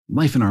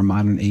Life in our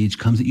modern age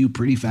comes at you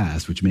pretty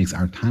fast, which makes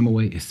our time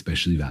away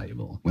especially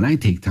valuable. When I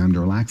take time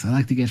to relax, I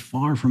like to get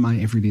far from my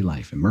everyday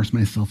life, immerse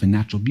myself in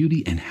natural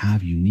beauty, and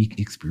have unique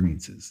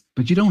experiences.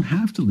 But you don't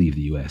have to leave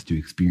the U.S. to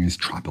experience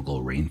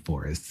tropical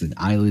rainforests and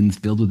islands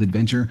filled with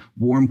adventure,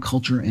 warm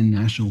culture, and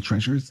national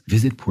treasures.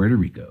 Visit Puerto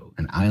Rico,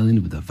 an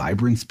island with a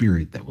vibrant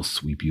spirit that will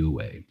sweep you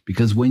away.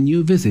 Because when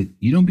you visit,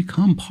 you don't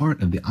become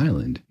part of the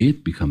island,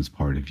 it becomes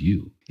part of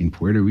you. In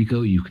Puerto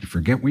Rico, you can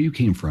forget where you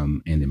came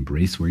from and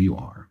embrace where you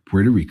are.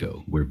 Puerto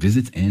Rico, where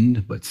visits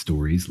end but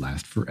stories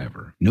last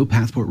forever. No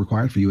passport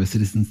required for U.S.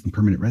 citizens and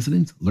permanent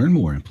residents. Learn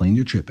more and plan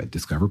your trip at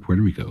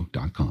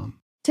discoverpuertorico.com.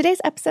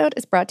 Today's episode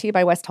is brought to you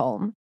by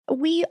Westholme.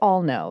 We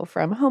all know,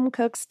 from home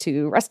cooks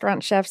to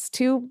restaurant chefs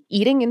to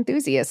eating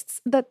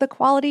enthusiasts, that the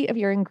quality of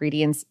your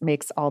ingredients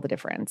makes all the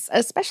difference,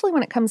 especially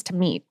when it comes to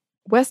meat.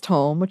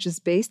 Westholme, which is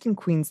based in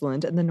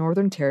Queensland in the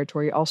Northern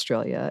Territory,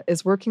 Australia,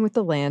 is working with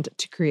the land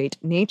to create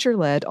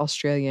nature-led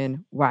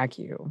Australian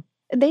Wagyu.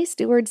 They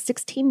steward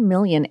 16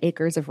 million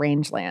acres of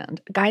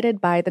rangeland,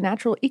 guided by the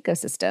natural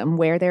ecosystem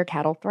where their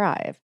cattle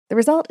thrive. The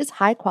result is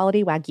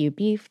high-quality Wagyu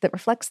beef that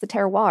reflects the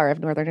terroir of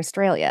Northern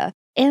Australia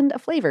and a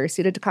flavor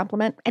suited to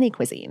complement any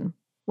cuisine.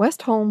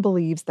 Westholme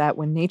believes that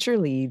when nature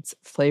leads,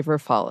 flavor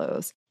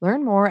follows.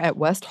 Learn more at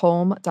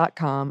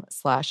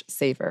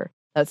westholme.com/savor.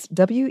 That's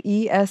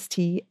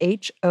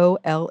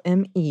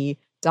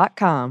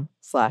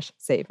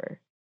WESTHOLME.com/savor.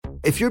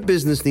 If your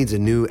business needs a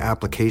new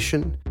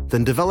application,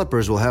 then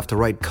developers will have to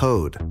write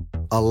code.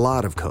 A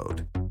lot of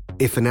code.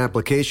 If an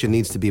application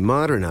needs to be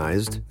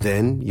modernized,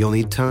 then you'll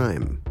need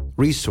time,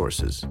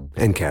 resources,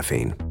 and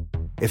caffeine.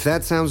 If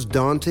that sounds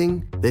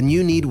daunting, then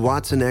you need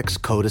Watson X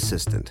Code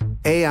Assistant.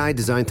 AI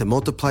designed to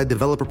multiply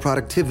developer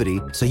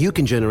productivity so you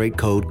can generate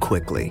code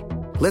quickly.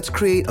 Let's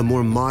create a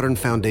more modern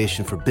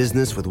foundation for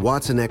business with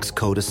Watson X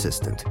Code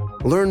Assistant.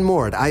 Learn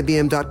more at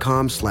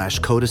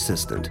ibm.com/code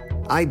assistant.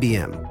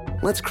 IBM.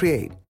 Let's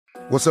create.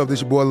 What's up,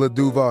 this your boy Lil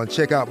Duval, and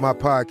check out my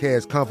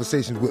podcast,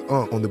 Conversations with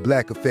Unc, on the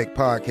Black Effect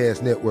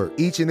Podcast Network.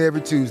 Each and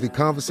every Tuesday,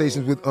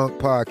 Conversations with Unc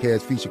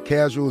podcast feature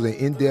casual and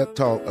in-depth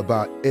talk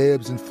about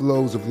ebbs and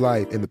flows of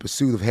life and the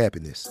pursuit of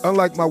happiness.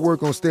 Unlike my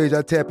work on stage,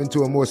 I tap into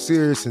a more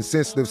serious and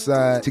sensitive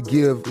side to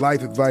give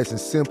life advice and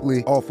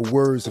simply offer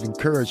words of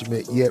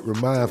encouragement, yet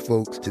remind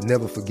folks to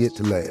never forget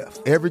to laugh.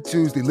 Every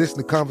Tuesday, listen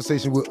to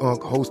Conversation with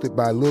Unc, hosted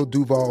by Lil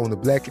Duval on the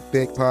Black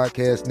Effect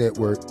Podcast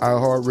Network,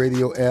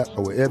 iHeartRadio app,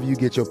 or wherever you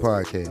get your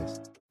podcasts.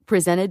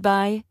 Presented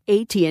by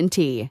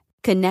AT&T.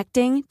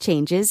 Connecting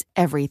changes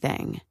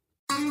everything.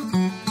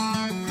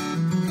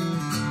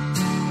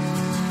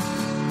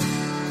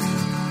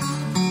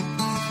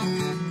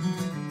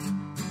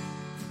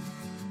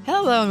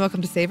 Hello and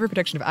welcome to Savor,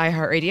 production of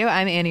iHeartRadio.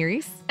 I'm Annie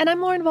Reese. And I'm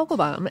Lauren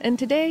Vogelbaum, and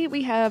today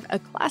we have a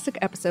classic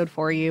episode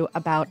for you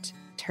about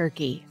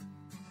turkey.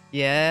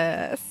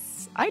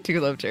 Yes, I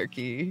do love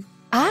turkey.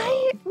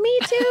 Me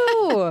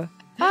too.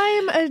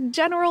 I'm a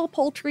general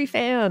poultry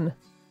fan.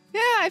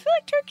 Yeah, I feel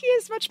like turkey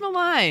is much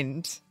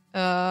maligned.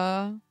 But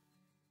I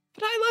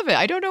love it.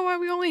 I don't know why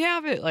we only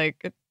have it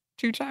like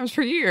 2 times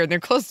per year and they're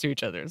close to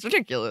each other. It's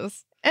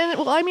ridiculous. And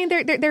well, I mean,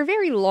 they're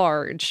very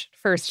large.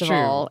 First of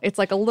all, it's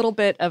like a little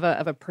bit of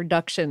a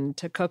production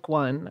to cook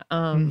one.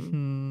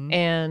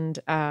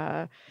 And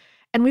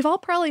we've all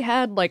probably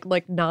had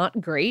like not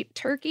great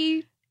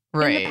turkey in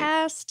the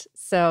past.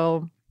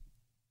 So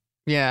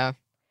yeah,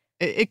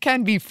 it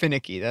can be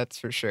finicky. That's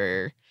for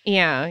sure.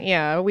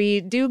 Yeah.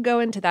 We do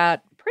go into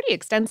that pretty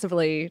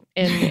extensively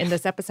in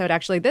this episode,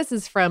 actually. This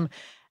is from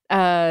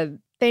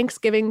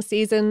Thanksgiving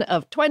season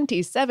of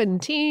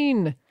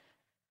 2017.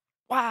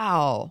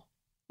 Wow.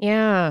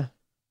 Yeah.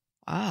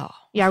 Wow.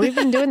 Yeah, we've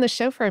been doing this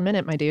show for a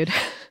minute, my dude.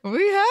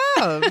 We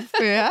have.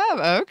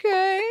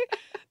 Okay.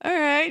 All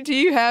right. Do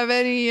you have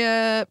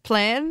any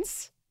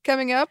plans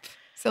coming up?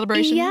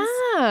 Celebrations?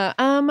 Yeah.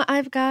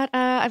 I've got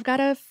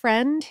a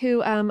friend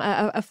who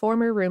a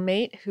former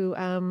roommate who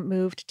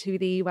moved to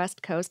the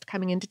West Coast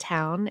coming into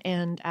town,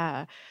 and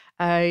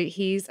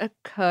he's a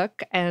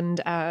cook, and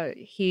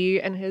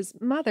he and his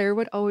mother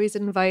would always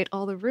invite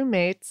all the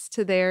roommates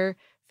to their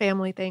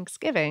family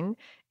Thanksgiving,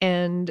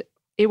 and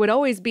it would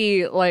always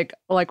be like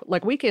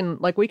we can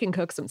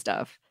cook some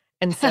stuff.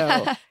 And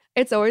so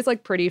it's always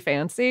like pretty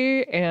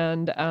fancy,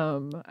 and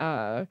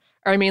I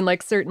mean,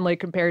 like, certainly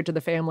compared to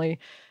the family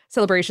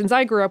celebrations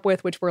I grew up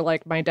with, which were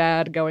like my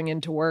dad going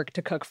into work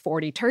to cook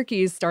 40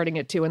 turkeys starting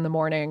at 2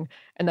 a.m.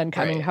 and then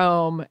coming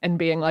home and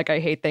being like, I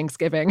hate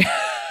Thanksgiving.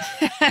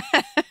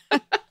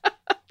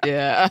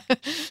 Yeah,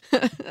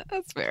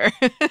 that's fair.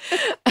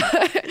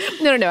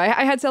 No.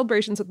 I had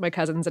celebrations with my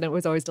cousins, and it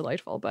was always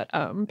delightful. But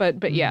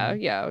yeah.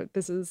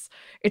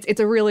 It's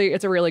a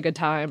really good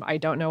time. I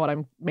don't know what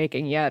I'm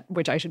making yet,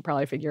 which I should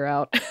probably figure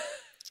out.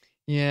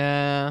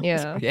 Yeah.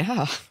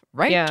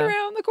 Right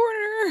around the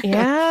corner.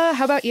 Yeah.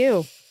 How about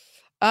you?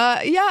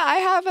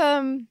 I have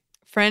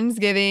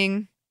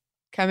Friendsgiving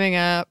coming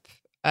up.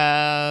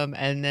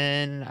 And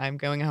then I'm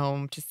going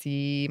home to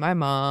see my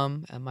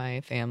mom and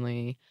my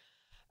family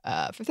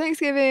for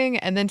Thanksgiving.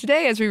 And then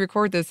today, as we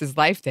record this, is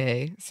Life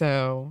Day.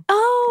 So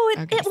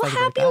I'm gonna celebrate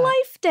Happy that.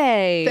 Life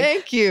Day.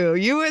 Thank you.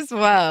 You as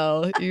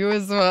well. You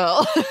as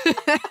well.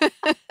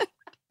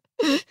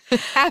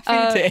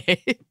 Happy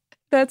day.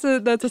 That's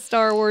a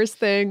Star Wars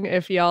thing.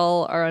 If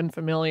y'all are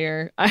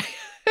unfamiliar,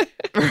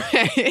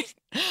 Right.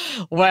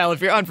 Well,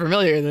 if you're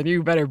unfamiliar, then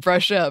you better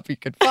brush up. You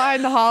can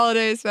find the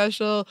holiday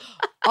special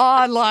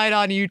online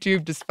on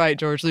YouTube, despite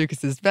George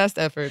Lucas's best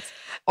efforts,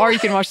 or you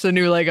can watch the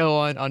new Lego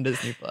one on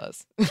Disney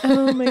Plus.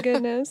 oh my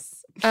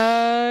goodness.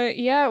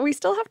 Yeah, we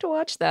still have to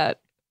watch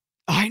that.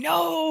 I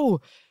know.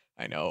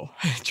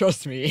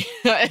 Trust me.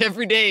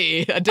 Every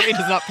day, a day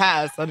does not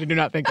pass that I do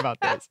not think about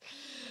this.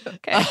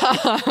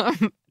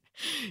 Okay.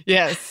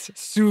 Yes,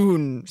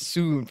 soon,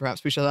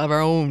 perhaps we shall have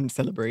our own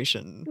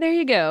celebration. There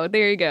you go.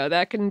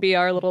 That can be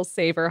our little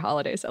savor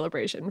holiday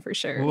celebration for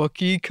sure.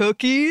 Wookiee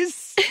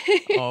cookies.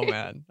 Oh,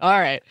 man. All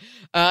right.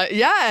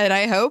 Yeah, and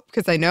I hope,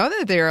 because I know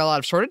that there are a lot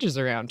of shortages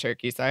around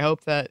turkey, so I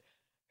hope that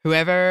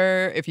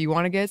whoever, if you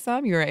want to get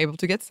some, you are able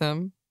to get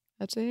some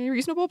at a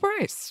reasonable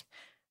price.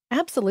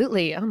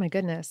 Absolutely. Oh my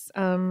goodness.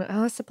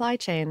 Supply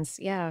chains.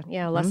 Yeah.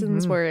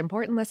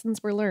 Important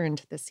lessons were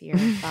learned this year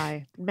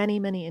by many,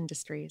 many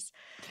industries.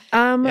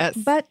 Yes.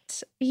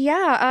 But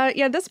yeah,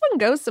 this one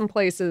goes some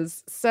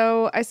places.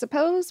 So I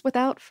suppose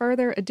without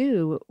further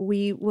ado,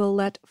 we will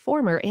let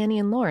former Annie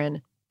and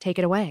Lauren take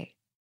it away.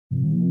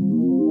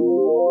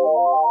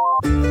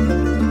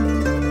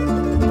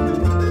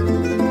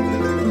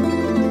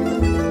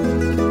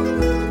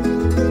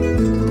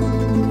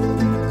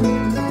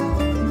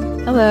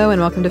 Hello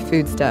and welcome to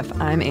Food Stuff.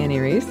 I'm Annie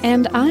Reese.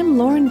 And I'm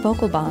Lauren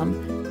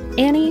Vogelbaum.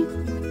 Annie,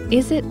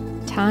 is it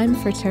time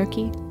for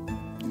turkey?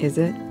 Is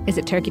it? Is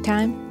it turkey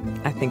time?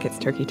 I think it's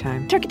turkey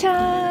time. Turkey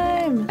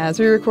time! As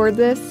we record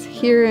this,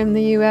 here in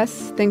the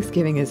U.S.,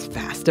 Thanksgiving is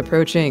fast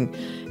approaching.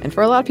 And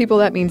for a lot of people,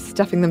 that means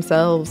stuffing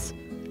themselves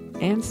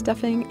and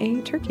stuffing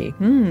a turkey.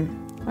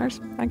 Or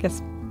I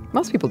guess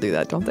most people do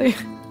that, don't they?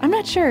 I'm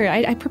not sure.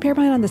 I prepare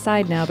mine on the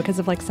side now because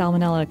of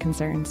salmonella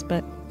concerns,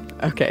 but...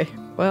 Okay.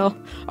 Well,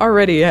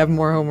 already you have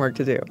more homework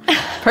to do.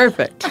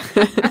 Perfect.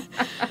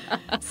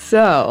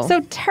 So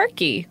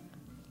turkey.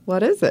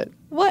 What is it?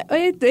 What?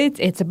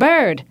 It's a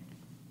bird.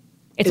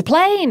 It's a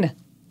plane.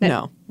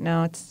 No,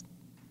 it's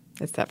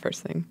that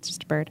first thing.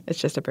 just a bird. It's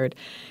just a bird.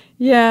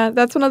 Yeah,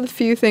 that's one of the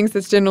few things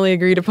that's generally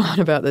agreed upon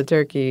about the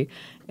turkey.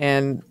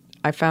 And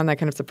I found that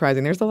kind of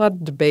surprising. There's a lot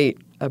of debate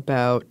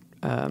about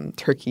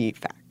turkey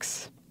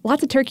facts.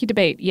 Lots of turkey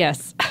debate,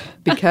 yes.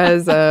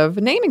 Because of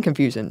naming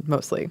confusion,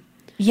 mostly.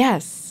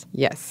 Yes.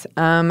 Yes.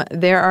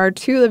 There are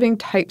two living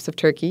types of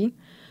turkey,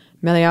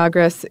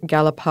 Meleagris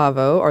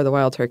gallopavo, or the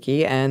wild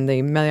turkey, and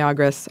the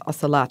Meleagris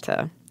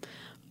ocellata.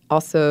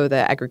 Also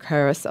the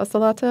Agrocaris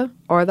ocellata,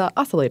 or the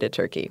ocellated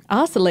turkey.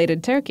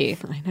 Ocellated turkey.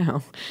 I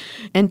know.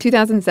 In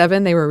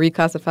 2007, they were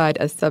reclassified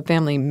as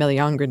subfamily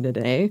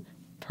Meleagridae.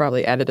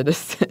 Probably added an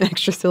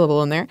extra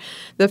syllable in there.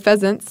 The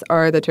pheasants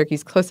are the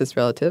turkey's closest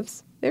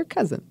relatives. They're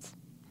cousins.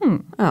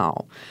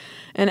 Oh.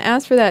 And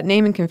as for that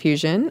naming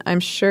confusion, I'm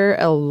sure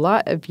a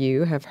lot of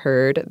you have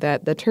heard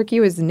that the turkey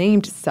was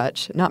named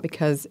such not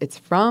because it's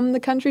from the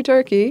country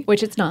Turkey.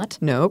 Which it's not.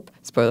 Nope.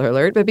 Spoiler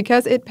alert. But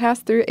because it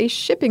passed through a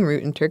shipping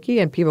route in Turkey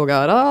and people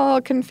got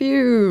all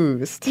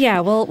confused. Yeah,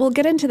 we'll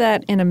get into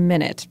that in a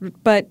minute.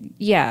 But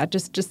yeah,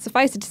 just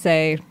suffice it to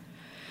say,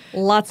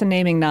 lots of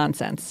naming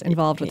nonsense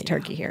involved with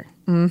turkey here.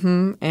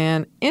 Mm-hmm.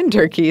 And in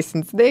Turkey,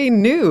 since they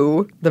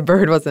knew the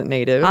bird wasn't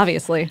native.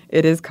 Obviously.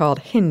 It is called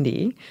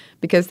Hindi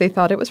because they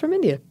thought it was from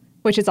India.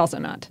 Which is also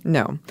not.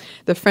 No.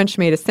 The French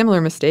made a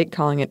similar mistake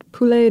calling it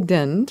poulet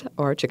d'Inde,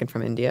 or chicken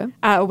from India.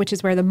 Which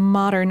is where the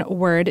modern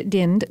word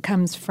dind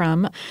comes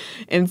from.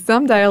 In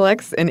some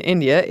dialects in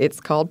India, it's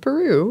called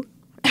Peru.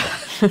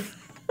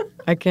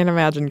 I can't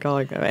imagine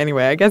calling it.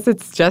 Anyway, I guess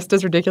it's just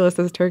as ridiculous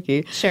as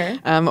turkey. Sure.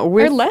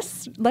 Or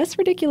less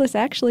ridiculous,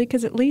 actually,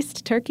 because at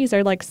least turkeys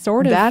are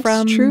sort of That's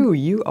from... That's true.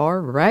 You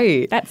are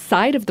right. That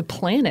side of the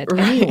planet,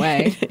 right.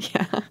 Anyway.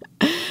 Yeah.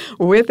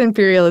 With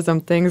imperialism,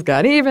 things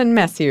got even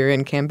messier.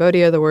 In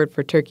Cambodia, the word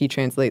for turkey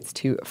translates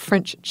to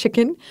French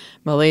chicken,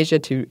 Malaysia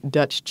to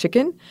Dutch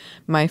chicken.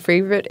 My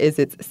favorite is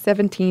its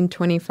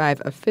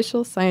 1725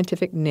 official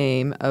scientific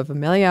name of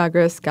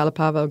Meleagris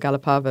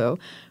gallopavo,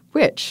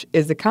 which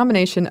is a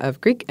combination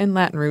of Greek and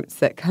Latin roots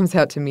that comes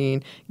out to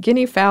mean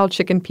guinea fowl,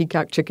 chicken,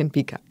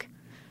 peacock.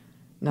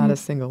 Not a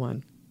single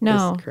one.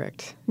 No. Is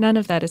correct. None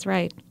of that is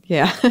right.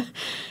 Yeah.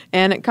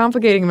 And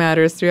complicating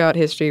matters throughout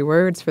history,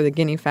 words for the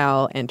guinea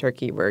fowl and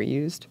turkey were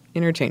used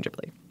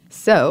interchangeably.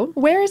 So,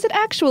 where is it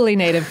actually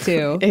native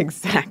to?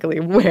 Exactly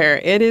where.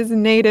 It is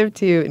native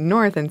to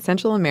North and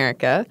Central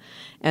America.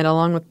 And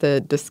along with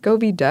the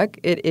Muscovy duck,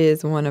 it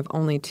is one of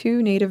only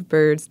two native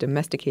birds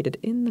domesticated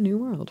in the New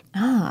World.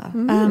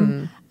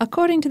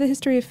 According to the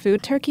history of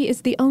food, turkey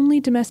is the only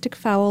domestic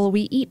fowl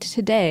we eat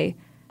today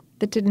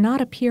that did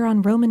not appear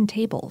on Roman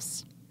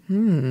tables.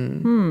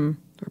 We're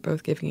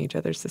both giving each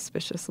other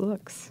suspicious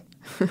looks.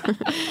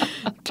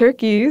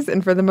 Turkeys,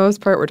 and for the most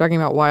part, we're talking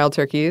about wild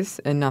turkeys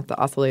and not the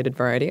ocellated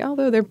variety,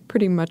 although they're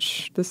pretty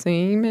much the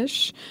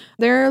same-ish.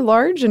 They're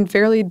large and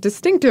fairly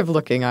distinctive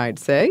looking, I'd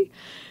say.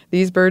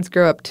 These birds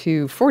grow up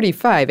to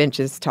 45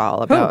 inches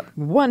tall, about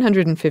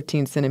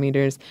 115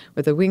 centimeters,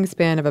 with a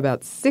wingspan of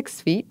about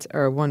 6 feet,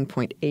 or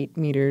 1.8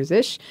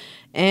 meters-ish,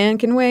 and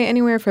can weigh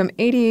anywhere from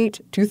 88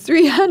 to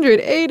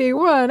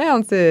 381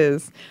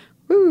 ounces.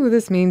 Woo,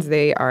 this means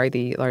they are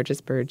the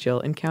largest birds you'll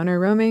encounter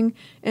roaming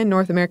in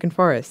North American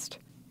forest.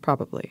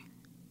 Probably.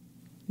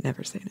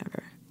 Never say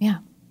never. Yeah.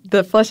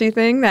 The fleshy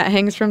thing that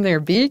hangs from their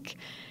beak,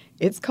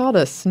 it's called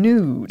a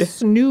snood.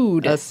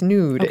 Snood. A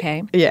snood.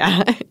 Okay.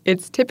 Yeah.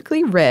 It's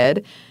typically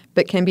red,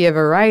 but can be a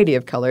variety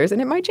of colors,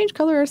 and it might change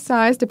color or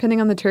size depending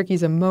on the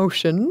turkey's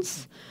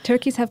emotions.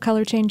 Turkeys have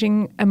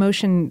color-changing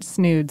emotion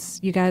snoods.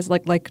 You guys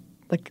like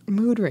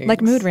mood rings.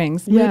 Like mood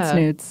rings. Yeah.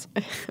 Mood snoods.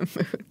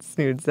 Mood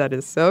snoods. That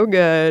is so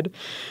good.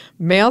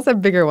 Males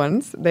have bigger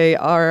ones. They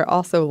are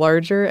also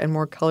larger and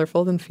more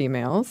colorful than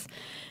females.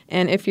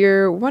 And if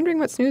you're wondering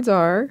what snoods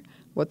are,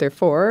 what they're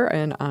for,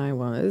 and I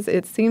was,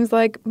 it seems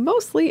like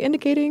mostly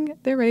indicating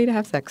they're ready to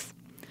have sex.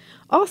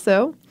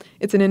 Also,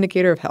 it's an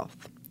indicator of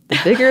health. The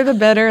bigger the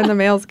better in the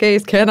male's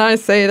case. Can I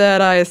say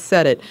that? I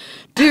said it.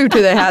 Due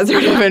to the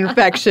hazard of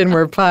infection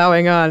we're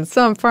plowing on,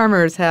 some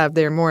farmers have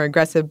their more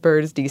aggressive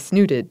birds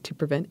desnooded to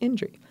prevent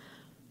injury.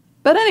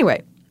 But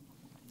anyway,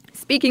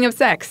 speaking of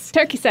sex.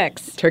 Turkey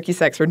sex. Turkey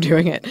sex, we're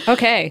doing it.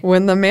 Okay.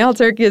 When the male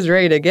turkey is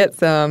ready to get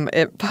some,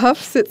 it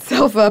puffs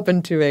itself up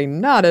into a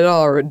not at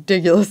all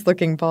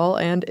ridiculous-looking ball,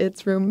 and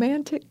its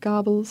romantic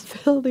gobbles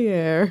fill the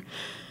air.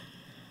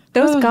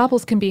 Those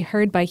gobbles can be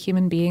heard by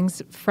human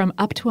beings from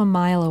up to a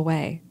mile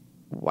away.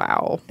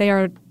 Wow. They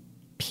are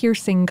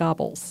piercing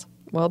gobbles.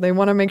 Well, they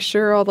want to make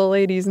sure all the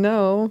ladies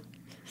know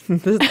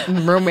this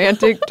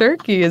romantic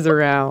turkey is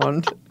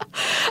around.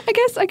 I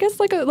guess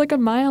like a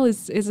mile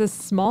is a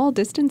small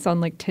distance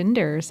on like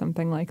Tinder or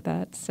something like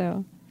that.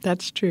 So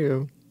That's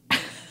true.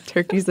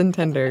 Turkeys and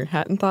Tinder.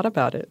 Hadn't thought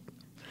about it.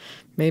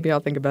 Maybe I'll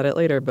think about it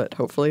later, but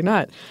hopefully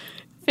not.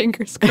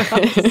 fingers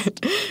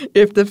crossed.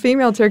 If the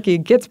female turkey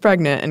gets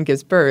pregnant and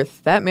gives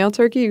birth, that male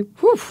turkey,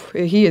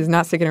 he is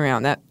not sticking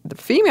around. The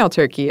female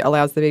turkey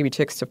allows the baby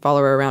chicks to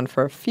follow her around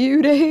for a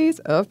few days,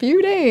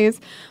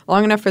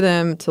 long enough for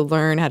them to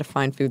learn how to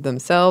find food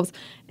themselves,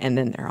 and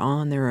then they're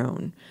on their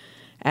own.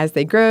 As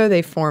they grow,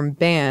 they form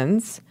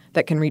bands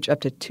that can reach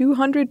up to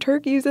 200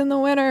 turkeys in the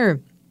winter.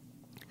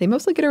 They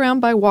mostly get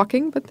around by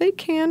walking, but they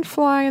can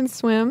fly and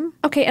swim.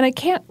 Okay, and I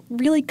can't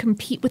really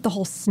compete with the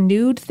whole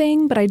snood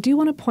thing, but I do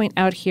want to point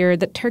out here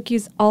that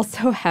turkeys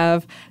also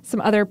have some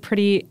other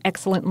pretty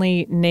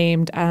excellently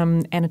named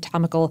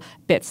anatomical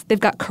bits. They've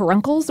got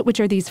caruncles,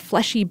 which are these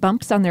fleshy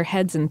bumps on their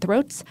heads and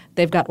throats.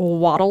 They've got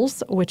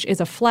wattles, which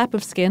is a flap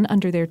of skin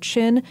under their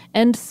chin,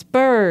 and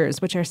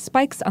spurs, which are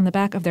spikes on the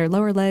back of their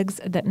lower legs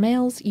that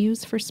males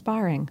use for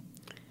sparring.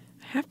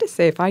 I have to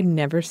say, if I'd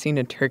never seen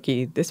a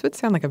turkey, this would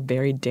sound like a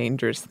very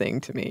dangerous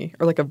thing to me,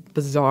 or like a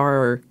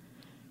bizarre...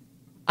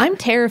 I'm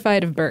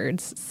terrified of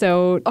birds,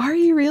 so... Are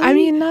you really? I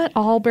mean, not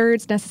all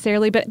birds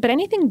necessarily, but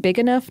anything big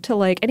enough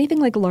to anything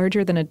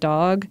larger than a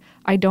dog,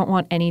 I don't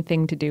want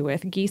anything to do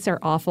with. Geese are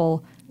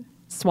awful.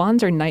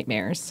 Swans are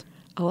nightmares.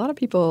 A lot of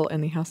people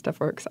in the How Stuff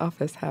Works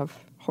office have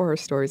horror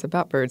stories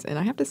about birds, and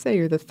I have to say,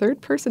 you're the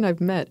third person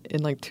I've met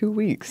in 2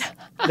 weeks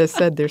that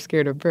said they're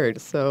scared of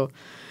birds, so...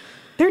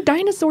 They're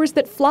dinosaurs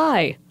that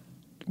fly.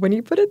 When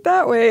you put it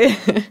that way.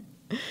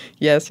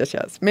 Yes.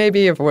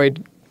 Maybe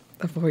avoid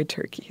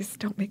turkeys.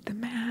 Don't make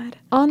them mad.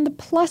 On the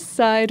plus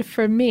side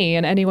for me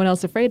and anyone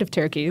else afraid of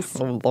turkeys.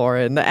 Oh,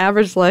 Lauren, the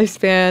average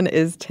lifespan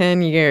is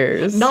 10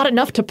 years. Not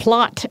enough to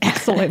plot.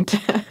 Excellent.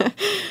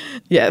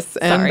 Yes,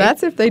 and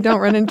that's if they don't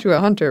run into a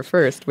hunter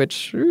first,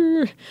 which,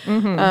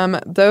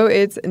 though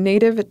it's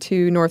native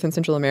to North and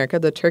Central America,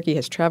 the turkey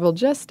has traveled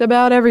just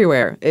about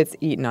everywhere. It's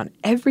eaten on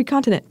every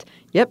continent.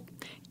 Yep.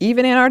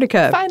 Even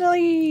Antarctica.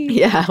 Finally.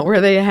 Yeah, where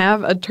they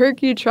have a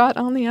turkey trot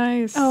on the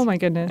ice. Oh, my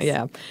goodness.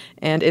 Yeah.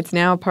 And it's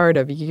now part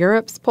of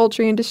Europe's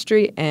poultry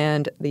industry,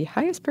 and the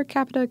highest per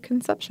capita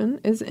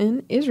consumption is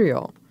in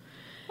Israel.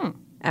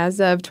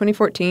 As of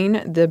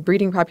 2014, the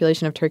breeding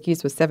population of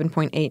turkeys was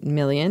 7.8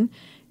 million,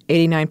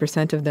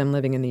 89% of them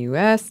living in the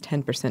U.S.,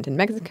 10% in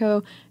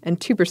Mexico, and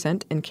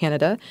 2% in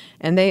Canada.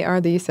 And they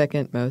are the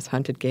second most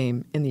hunted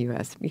game in the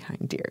U.S.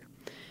 behind deer.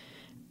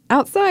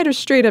 Outside of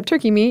straight-up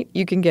turkey meat,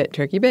 you can get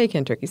turkey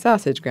bacon, turkey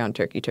sausage, ground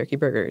turkey, turkey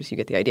burgers. You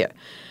get the idea.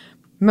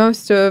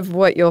 Most of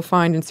what you'll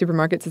find in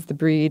supermarkets is the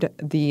breed,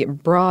 the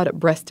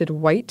broad-breasted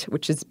white,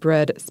 which is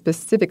bred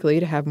specifically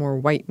to have more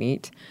white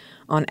meat.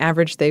 On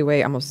average, they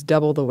weigh almost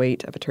double the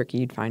weight of a turkey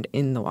you'd find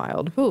in the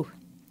wild. Ooh.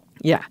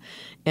 Yeah.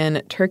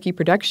 And turkey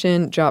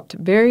production dropped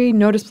very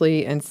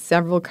noticeably in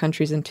several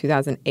countries in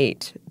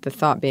 2008, the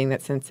thought being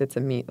that since it's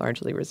a meat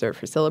largely reserved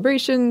for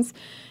celebrations,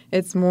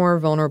 it's more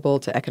vulnerable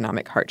to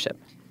economic hardship.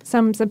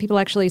 Some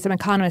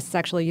economists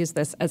actually use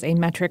this as a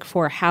metric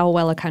for how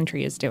well a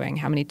country is doing,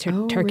 how many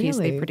turkeys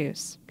they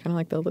produce. Kind of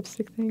like the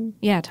lipstick thing?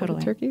 Yeah,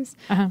 totally. Turkeys?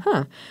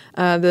 Uh-huh.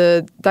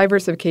 The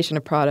diversification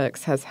of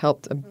products has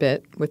helped a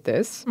bit with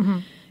this. Mm-hmm.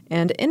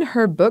 And in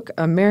her book,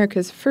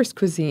 America's First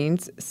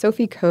Cuisines,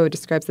 Sophie Coe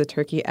describes the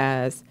turkey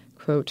as,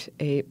 quote,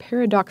 a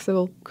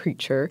paradoxical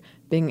creature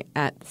being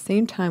at the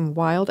same time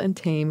wild and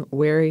tame,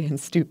 wary and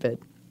stupid.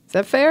 Is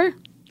that fair?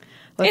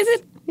 Is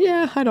it?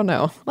 Yeah, I don't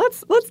know.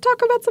 Let's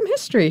talk about some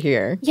history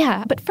here.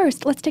 Yeah, but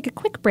first, let's take a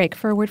quick break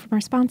for a word from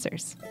our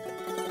sponsors.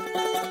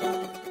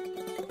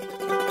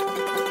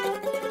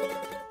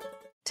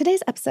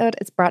 Today's episode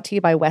is brought to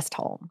you by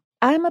Westholme.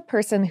 I'm a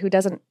person who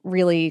doesn't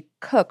really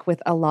cook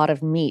with a lot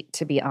of meat,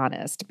 to be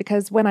honest,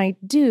 because when I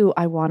do,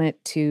 I want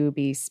it to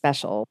be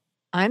special.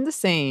 I'm the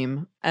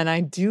same, and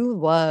I do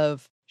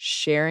love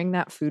sharing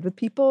that food with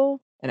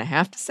people. And I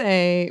have to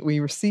say, we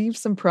received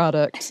some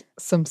product,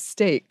 some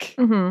steak,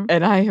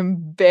 and I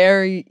am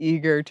very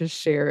eager to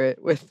share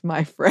it with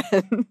my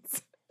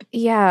friends.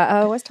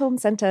 Yeah, Westholme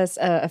sent us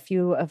a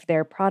few of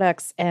their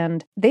products,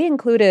 and they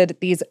included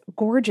these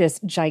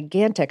gorgeous,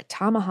 gigantic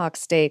tomahawk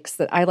steaks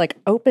that I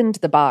opened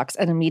the box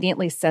and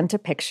immediately sent a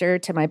picture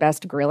to my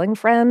best grilling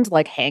friend,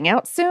 hang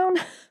out soon.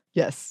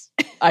 Yes,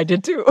 I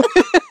did too.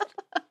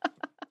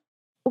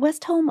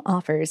 Westholme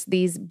offers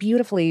these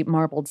beautifully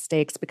marbled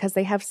steaks because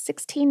they have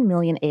 16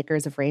 million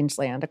acres of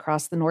rangeland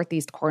across the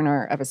northeast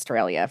corner of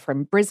Australia,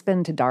 from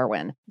Brisbane to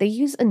Darwin. They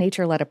use a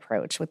nature-led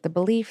approach with the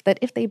belief that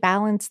if they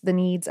balance the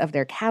needs of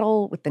their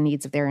cattle with the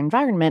needs of their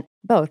environment,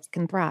 both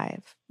can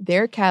thrive.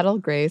 Their cattle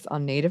graze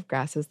on native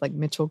grasses like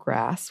Mitchell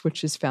grass,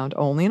 which is found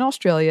only in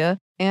Australia,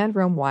 and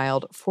roam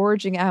wild,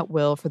 foraging at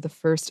will for the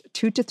first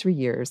 2 to 3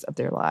 years of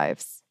their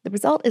lives. The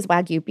result is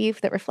Wagyu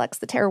beef that reflects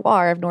the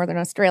terroir of Northern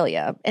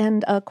Australia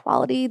and a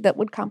quality that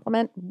would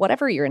complement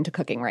whatever you're into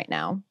cooking right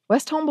now.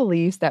 Westholme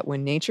believes that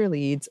when nature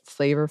leads,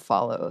 flavor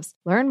follows.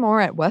 Learn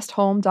more at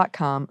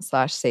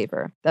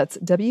westholme.com/savor. That's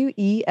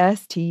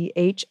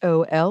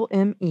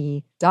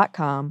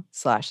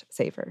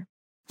WESTHOLME.com/savor.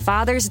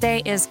 Father's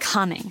Day is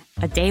coming,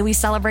 a day we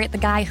celebrate the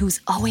guy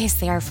who's always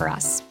there for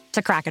us.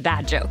 To crack a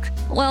dad joke.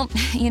 Well,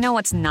 you know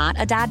what's not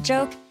a dad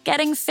joke?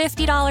 Getting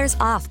 $50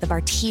 off the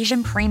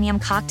Bartesian Premium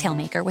Cocktail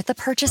Maker with the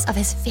purchase of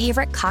his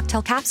favorite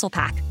cocktail capsule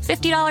pack.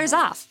 $50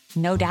 off.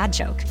 No dad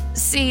joke.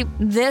 See,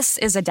 this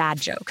is a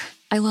dad joke.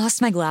 I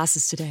lost my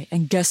glasses today,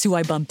 and guess who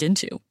I bumped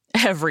into?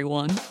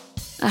 Everyone.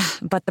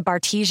 But the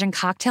Bartesian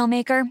Cocktail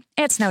Maker,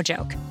 it's no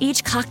joke.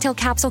 Each cocktail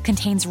capsule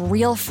contains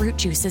real fruit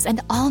juices and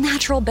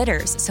all-natural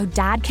bitters, so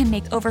Dad can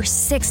make over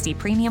 60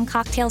 premium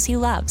cocktails he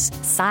loves.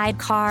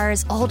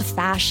 Sidecars, old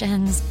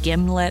fashions,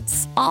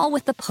 gimlets, all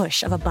with the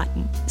push of a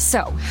button.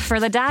 So, for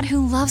the dad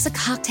who loves a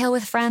cocktail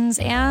with friends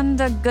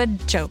and a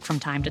good joke from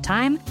time to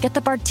time, get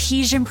the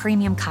Bartesian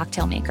Premium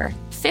Cocktail Maker.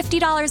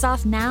 $50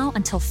 off now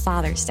until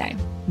Father's Day.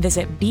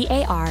 Visit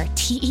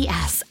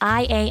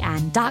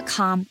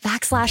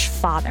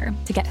BARTESIAN.com/father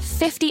to get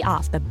 50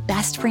 off the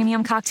best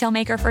premium cocktail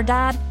maker for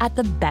dad at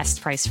the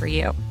best price for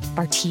you.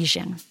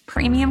 Bartesian.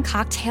 Premium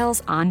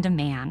cocktails on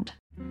demand.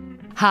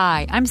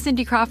 Hi, I'm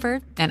Cindy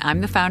Crawford, and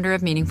I'm the founder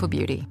of Meaningful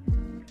Beauty.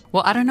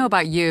 Well, I don't know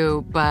about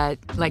you, but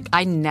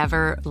I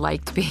never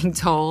liked being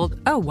told,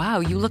 oh, wow,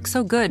 you look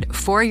so good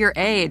for your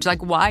age.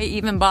 Why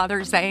even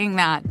bother saying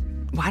that?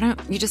 Why don't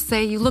you just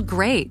say you look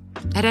great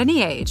at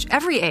any age,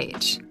 every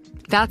age?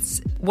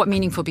 That's what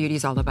Meaningful Beauty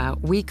is all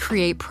about. We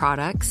create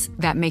products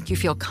that make you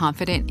feel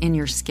confident in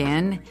your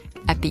skin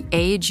at the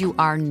age you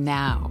are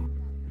now.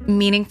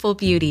 Meaningful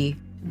Beauty.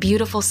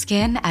 Beautiful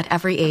skin at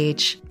every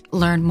age.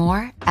 Learn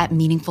more at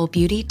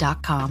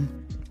meaningfulbeauty.com.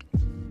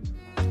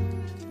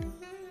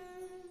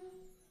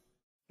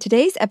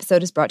 Today's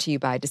episode is brought to you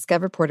by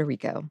Discover Puerto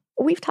Rico.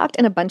 We've talked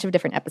in a bunch of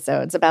different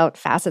episodes about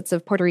facets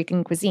of Puerto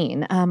Rican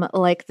cuisine,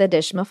 like the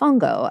dish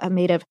mofongo,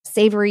 made of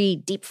savory,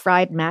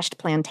 deep-fried mashed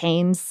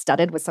plantains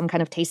studded with some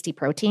kind of tasty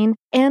protein,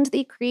 and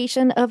the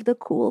creation of the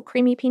cool,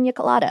 creamy piña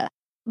colada.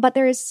 But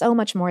there is so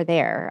much more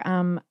there.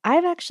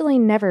 I've actually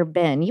never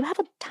been. You have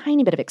a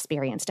tiny bit of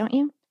experience, don't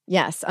you?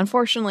 Yes,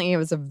 unfortunately, it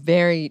was a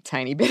very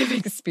tiny bit of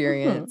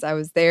experience. I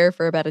was there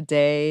for about a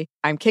day.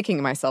 I'm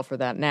kicking myself for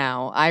that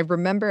now. I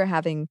remember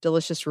having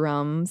delicious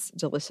rums,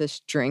 delicious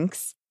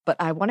drinks, but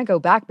I want to go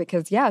back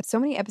because, so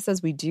many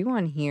episodes we do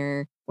on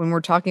here when we're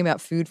talking about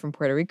food from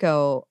Puerto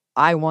Rico,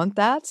 I want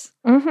that.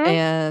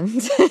 And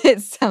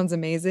it sounds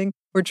amazing.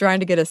 We're trying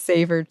to get a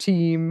Savor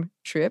team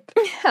trip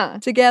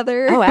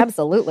together. Oh,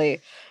 absolutely.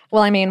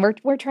 Well, I mean,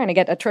 we're trying to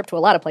get a trip to a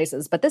lot of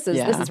places, but this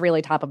is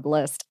really top of the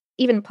list.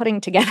 Even putting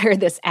together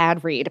this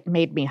ad read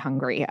made me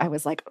hungry. I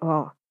was like,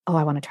 oh,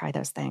 I want to try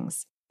those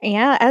things.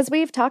 Yeah, as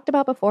we've talked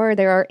about before,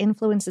 there are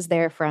influences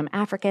there from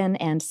African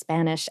and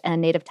Spanish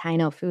and native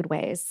Taino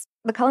foodways.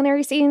 The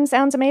culinary scene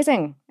sounds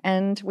amazing,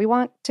 and we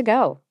want to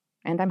go.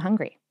 And I'm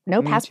hungry.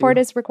 No passport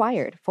is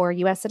required for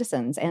U.S.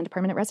 citizens and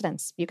permanent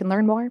residents. You can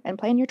learn more and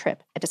plan your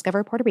trip at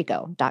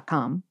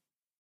discoverpuertorico.com.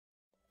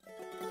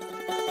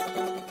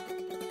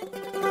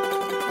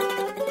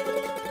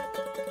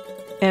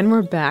 And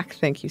we're back.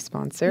 Thank you,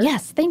 sponsor.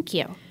 Yes, thank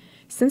you.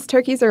 Since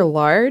turkeys are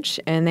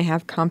large and they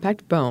have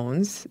compact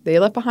bones, they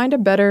left behind a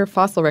better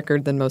fossil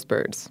record than most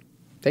birds.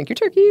 Thank you,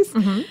 turkeys.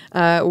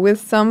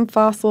 With some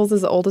fossils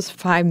as old as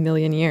 5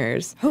 million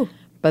years. Oh.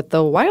 But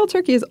the wild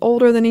turkey is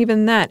older than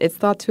even that. It's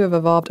thought to have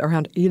evolved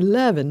around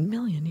 11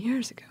 million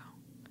years ago.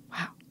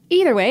 Wow.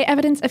 Either way,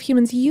 evidence of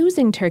humans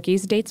using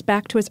turkeys dates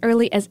back to as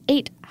early as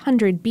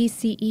 800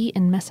 BCE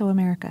in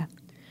Mesoamerica.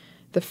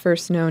 The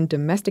first known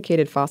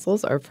domesticated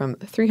fossils are from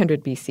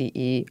 300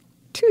 BCE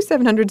to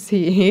 700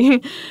 CE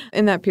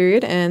in that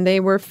period, and they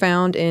were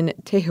found in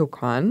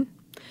Tehuacan.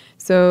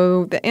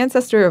 So the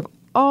ancestor of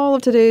all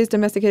of today's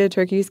domesticated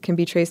turkeys can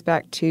be traced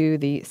back to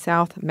the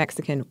South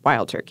Mexican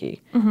wild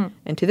turkey.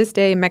 And to this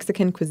day,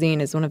 Mexican cuisine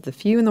is one of the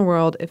few in the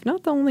world, if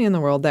not the only in the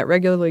world, that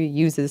regularly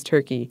uses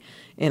turkey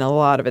in a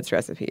lot of its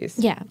recipes.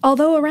 Yeah,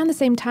 although around the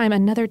same time,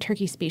 another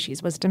turkey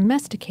species was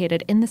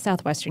domesticated in the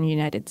southwestern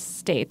United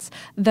States,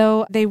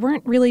 though they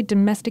weren't really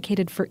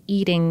domesticated for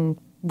eating,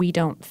 we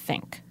don't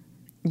think.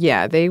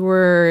 Yeah, they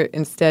were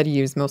instead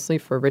used mostly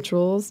for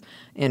rituals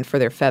and for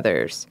their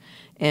feathers.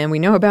 And we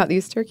know about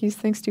these turkeys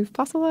thanks to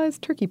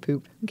fossilized turkey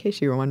poop, in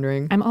case you were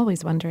wondering. I'm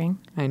always wondering.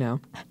 I know.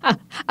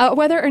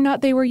 Whether or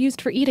not they were used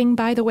for eating,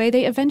 by the way,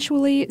 they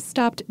eventually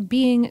stopped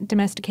being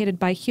domesticated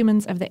by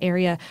humans of the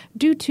area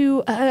due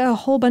to a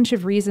whole bunch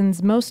of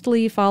reasons,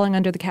 mostly falling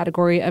under the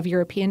category of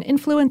European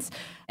influence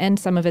and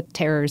some of its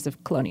terrors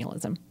of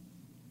colonialism.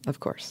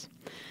 Of course.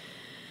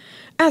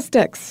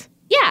 Aztecs.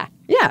 Yeah.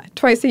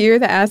 Twice a year,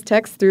 the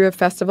Aztecs threw a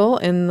festival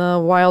in the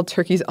wild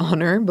turkey's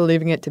honor,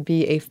 believing it to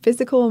be a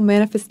physical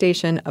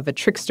manifestation of a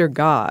trickster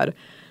god.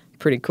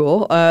 Pretty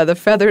cool. The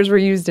feathers were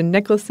used in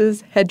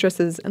necklaces,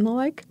 headdresses, and the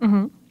like.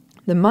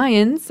 The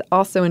Mayans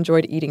also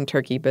enjoyed eating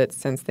turkey, but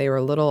since they were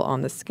a little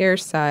on the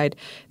scarce side,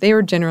 they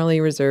were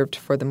generally reserved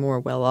for the more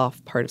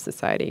well-off part of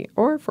society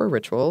or for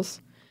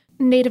rituals.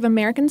 Native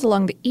Americans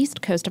along the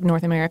east coast of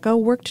North America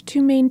worked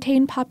to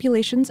maintain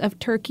populations of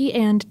turkey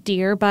and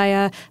deer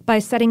by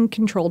setting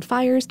controlled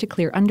fires to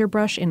clear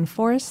underbrush in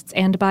forests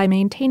and by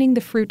maintaining the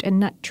fruit and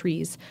nut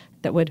trees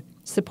that would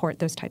support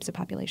those types of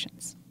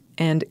populations.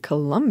 And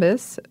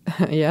Columbus,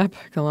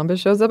 Columbus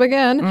shows up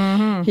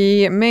again.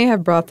 He may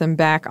have brought them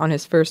back on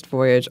his first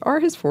voyage or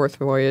his fourth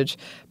voyage,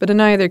 but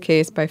in either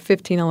case, by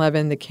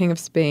 1511, the King of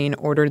Spain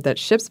ordered that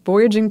ships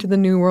voyaging to the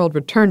New World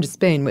return to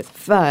Spain with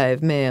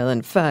 5 male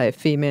and 5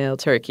 female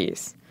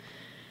turkeys.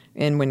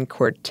 And when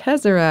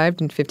Cortez arrived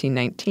in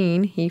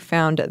 1519, he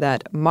found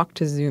that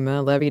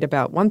Moctezuma levied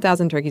about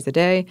 1,000 turkeys a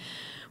day,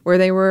 where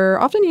they were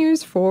often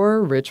used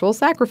for ritual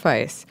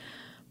sacrifice.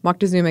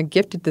 Moctezuma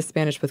gifted the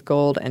Spanish with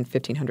gold and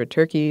 1,500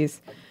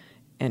 turkeys,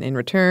 and in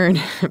return,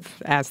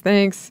 as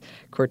thanks,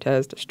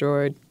 Cortez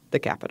destroyed the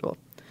capital.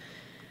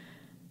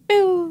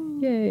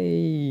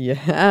 Yay!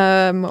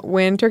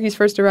 When turkeys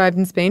first arrived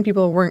in Spain,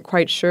 people weren't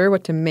quite sure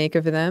what to make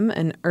of them.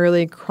 An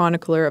early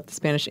chronicler of the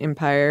Spanish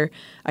Empire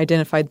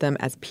identified them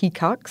as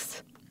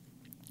peacocks.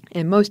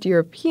 And most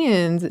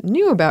Europeans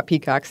knew about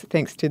peacocks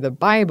thanks to the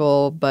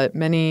Bible, but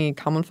many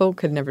common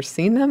folk had never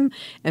seen them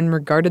and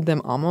regarded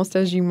them almost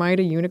as you might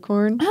a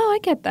unicorn. Oh, I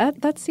get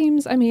that. That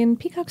seems,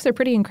 peacocks are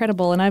pretty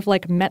incredible, and I've,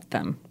 met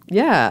them.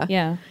 Yeah.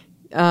 Yeah.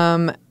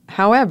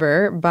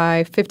 However, by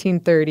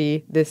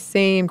 1530, this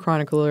same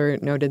chronicler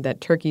noted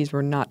that turkeys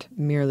were not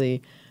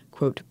merely,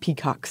 quote,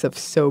 peacocks of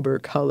sober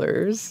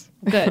colors.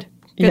 Good.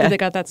 Good that they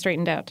got that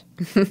straightened out.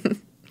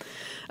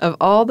 Of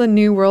all the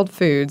New World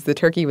foods, the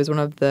turkey was one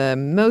of the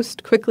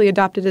most quickly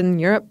adopted in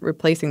Europe,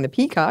 replacing the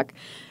peacock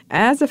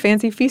as a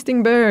fancy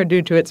feasting bird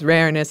due to its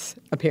rareness,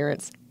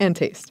 appearance, and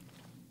taste.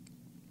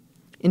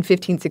 In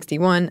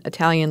 1561,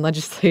 Italian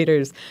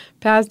legislators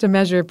passed a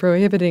measure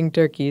prohibiting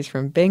turkeys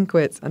from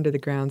banquets under the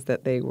grounds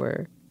that they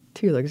were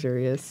too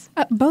luxurious.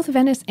 Both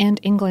Venice and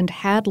England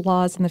had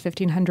laws in the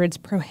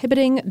 1500s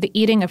prohibiting the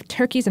eating of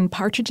turkeys and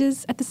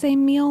partridges at the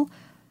same meal.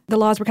 The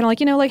laws were kind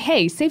of like,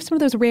 hey, save some of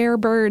those rare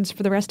birds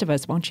for the rest of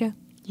us, won't you?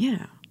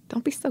 Yeah,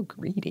 don't be so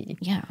greedy.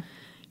 Yeah.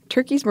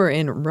 Turkeys were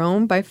in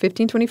Rome by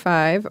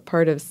 1525,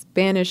 part of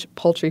Spanish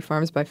poultry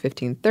farms by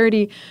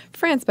 1530,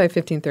 France by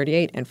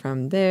 1538, and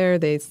from there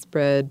they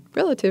spread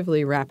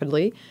relatively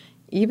rapidly.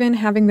 Even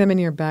having them in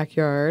your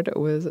backyard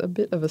was a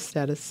bit of a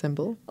status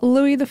symbol.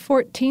 Louis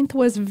XIV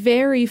was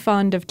very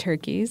fond of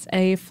turkeys.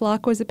 A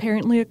flock was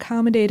apparently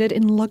accommodated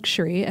in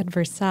luxury at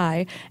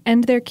Versailles,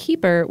 and their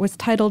keeper was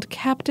titled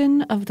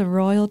Captain of the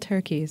Royal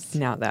Turkeys.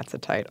 Now that's a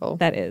title.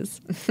 That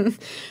is.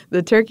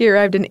 The turkey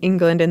arrived in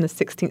England in the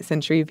 16th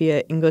century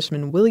via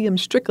Englishman William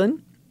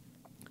Strickland.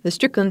 The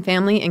Strickland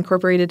family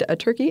incorporated a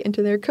turkey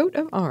into their coat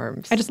of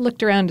arms. I just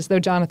looked around as though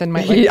Jonathan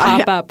might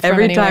pop up from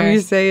every anywhere. time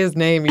you say his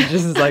name, he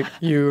just is like,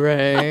 you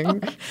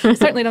rang.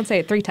 Certainly don't say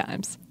it 3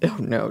 times. Oh,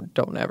 no,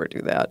 don't ever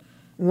do that.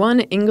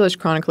 One English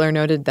chronicler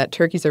noted that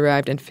turkeys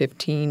arrived in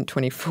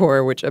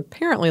 1524, which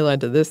apparently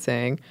led to this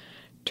saying,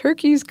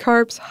 turkeys,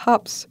 carps,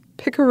 hops,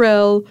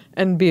 pickerel,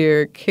 and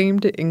beer came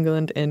to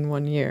England in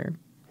 1 year.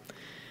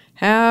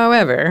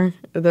 However,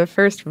 the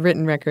first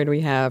written record we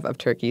have of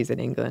turkeys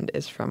in England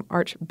is from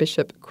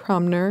Archbishop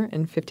Cranmer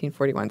in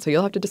 1541. So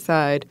you'll have to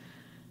decide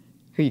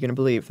who you're going to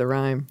believe, the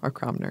rhyme or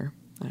Cranmer.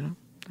 I don't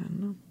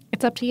know.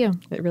 It's up to you.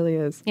 It really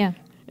is. Yeah.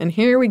 And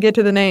here we get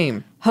to the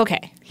name.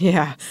 Okay.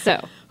 Yeah.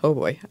 So. Oh,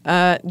 boy.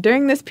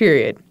 During this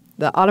period,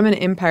 the Ottoman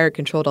Empire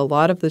controlled a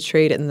lot of the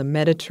trade in the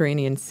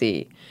Mediterranean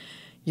Sea.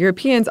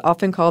 Europeans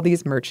often call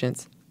these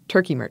merchants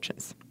turkey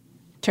merchants.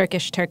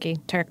 Turkish, turkey,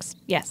 Turks.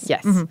 Yes.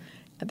 Yes. Mm-hmm.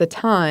 At the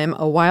time,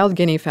 a wild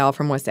guinea fowl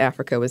from West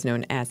Africa was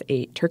known as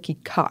a turkey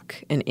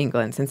cock in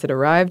England since it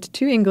arrived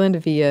to England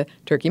via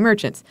Turkey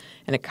merchants,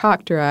 and a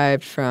cock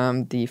derived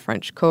from the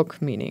French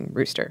coq, meaning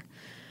rooster.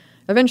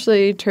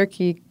 Eventually,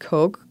 turkey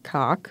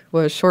cock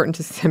was shortened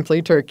to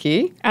simply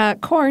turkey.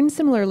 Corn,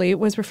 similarly,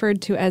 was referred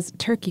to as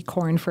turkey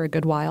corn for a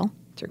good while.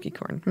 Turkey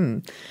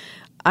corn.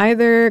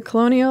 Either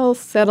colonial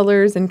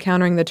settlers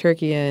encountering the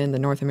turkey in the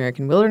North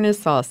American wilderness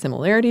saw a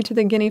similarity to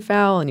the guinea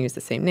fowl and used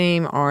the same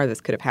name, or this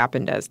could have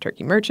happened as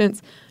turkey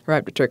merchants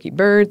arrived with turkey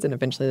birds, and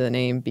eventually the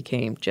name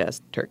became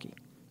just turkey.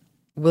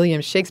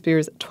 William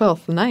Shakespeare's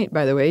Twelfth Night,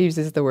 by the way,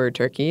 uses the word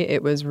turkey.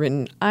 It was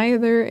written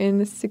either in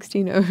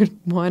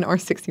 1601 or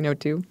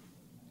 1602,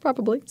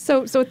 probably.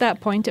 So at that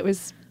point, it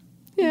was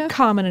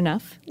common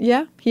enough.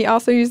 Yeah. He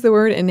also used the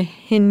word in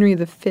Henry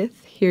V.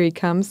 Here he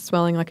comes,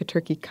 swelling like a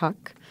turkey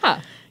cock. Huh.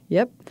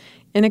 Yep.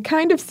 In a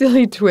kind of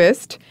silly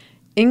twist,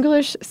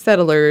 English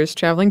settlers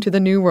traveling to the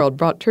New World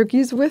brought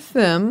turkeys with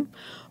them,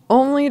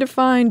 only to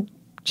find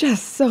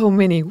just so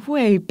many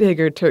way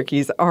bigger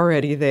turkeys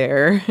already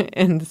there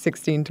in the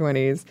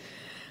 1620s.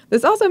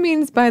 This also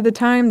means by the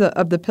time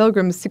of the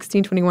Pilgrims'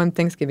 1621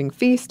 Thanksgiving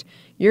feast,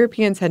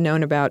 Europeans had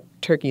known about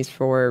turkeys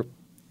for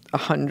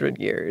 100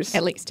 years.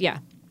 At least, yeah.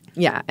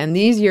 Yeah, and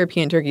these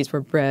European turkeys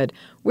were bred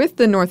with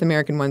the North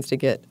American ones to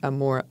get a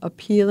more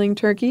appealing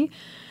turkey,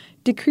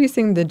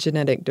 decreasing the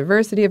genetic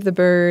diversity of the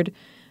bird.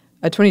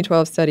 A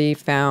 2012 study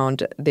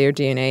found their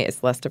DNA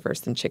is less diverse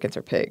than chickens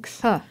or pigs.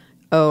 Huh.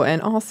 Oh,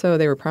 and also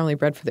they were primarily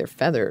bred for their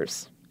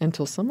feathers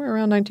until somewhere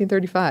around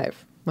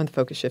 1935 when the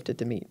focus shifted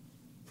to meat.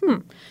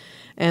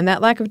 And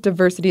that lack of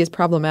diversity is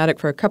problematic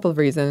for a couple of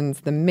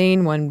reasons, the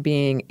main one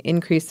being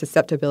increased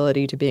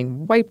susceptibility to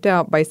being wiped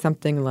out by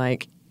something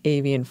like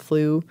avian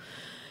flu.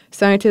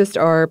 Scientists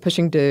are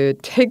pushing to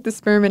take the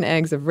sperm and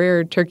eggs of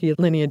rare turkey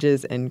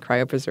lineages and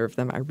cryopreserve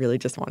them. I really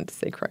just wanted to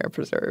say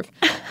cryopreserve.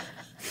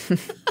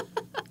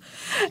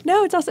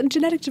 No, it's also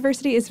genetic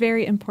diversity is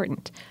very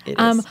important. It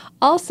is.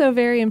 Also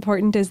very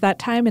important is that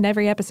time in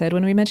every episode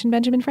when we mention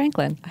Benjamin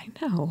Franklin. I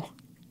know.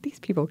 These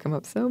people come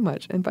up so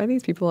much. And by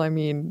these people, I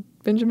mean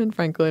Benjamin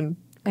Franklin,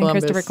 And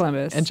Christopher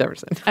Columbus. And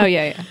Jefferson. Oh,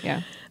 yeah.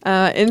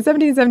 In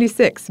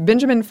 1776,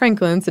 Benjamin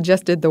Franklin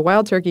suggested the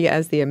wild turkey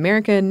as the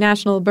American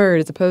national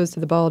bird as opposed to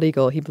the bald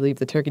eagle. He believed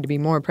the turkey to be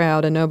more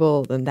proud and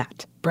noble than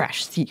that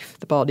brash thief,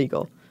 the bald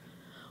eagle.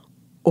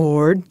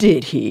 Or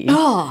did he?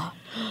 Oh.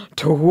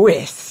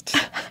 Twist.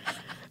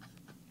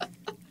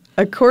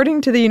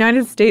 According to the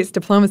United States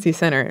Diplomacy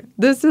Center,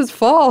 this is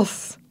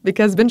false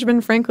because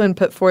Benjamin Franklin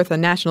put forth a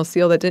national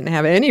seal that didn't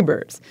have any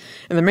birds.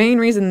 And the main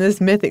reason this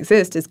myth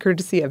exists is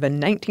courtesy of a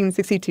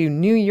 1962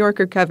 New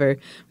Yorker cover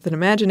with an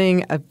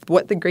imagining of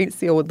what the Great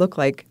Seal would look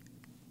like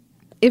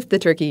if the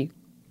turkey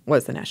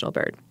was the national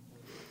bird.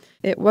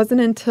 It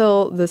wasn't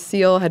until the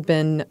seal had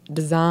been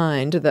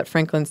designed that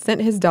Franklin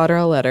sent his daughter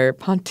a letter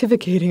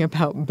pontificating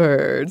about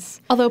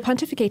birds. Although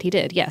pontificate he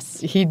did, yes.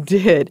 He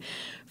did.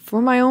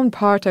 For my own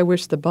part, I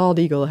wish the bald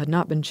eagle had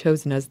not been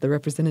chosen as the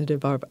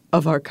representative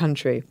of our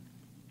country.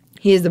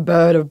 He is a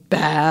bird of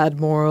bad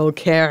moral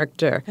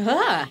character.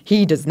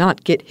 He does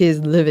not get his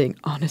living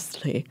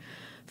honestly.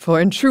 For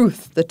in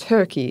truth, the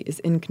turkey is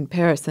in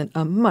comparison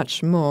a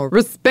much more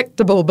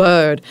respectable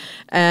bird,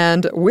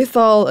 and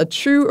withal a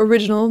true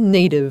original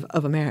native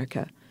of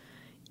America.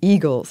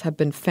 Eagles have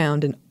been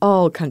found in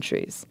all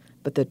countries,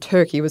 but the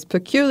turkey was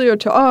peculiar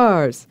to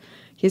ours.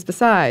 He is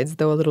besides,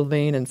 though a little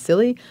vain and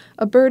silly,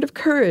 a bird of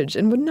courage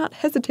and would not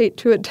hesitate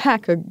to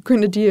attack a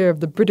grenadier of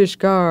the British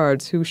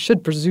Guards who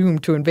should presume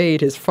to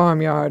invade his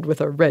farmyard with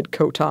a red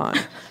coat on.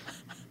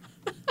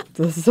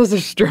 Those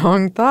are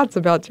strong thoughts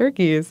about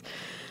turkeys.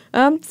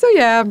 So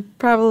yeah,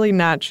 probably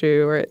not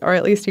true, or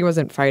at least he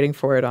wasn't fighting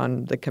for it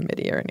on the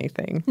committee or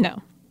anything.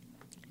 No.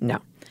 No.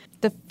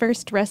 The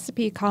first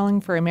recipe calling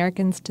for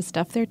Americans to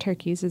stuff their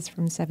turkeys is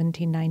from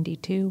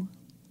 1792.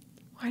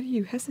 Why do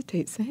you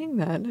hesitate saying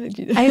that?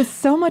 It's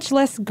so much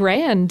less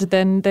grand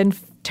than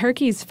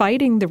turkeys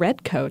fighting the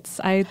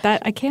redcoats. I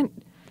can't.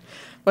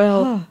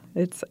 Well,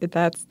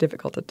 that's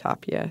difficult to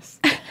top. Yes.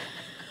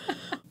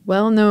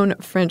 Well-known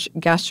French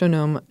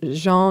gastronome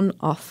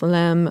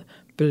Jean-Orphelin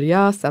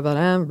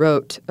Brillat-Savarin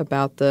wrote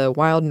about the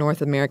wild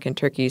North American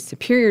turkey's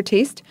superior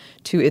taste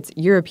to its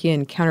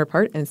European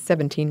counterpart in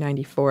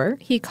 1794.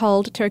 He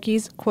called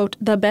turkeys, quote,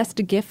 the best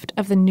gift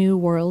of the New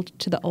World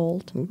to the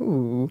old.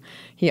 Ooh.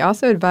 He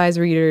also advised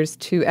readers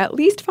to at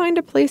least find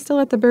a place to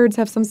let the birds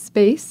have some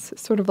space,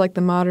 sort of like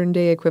the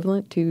modern-day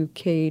equivalent to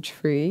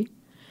cage-free.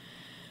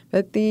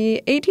 But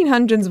the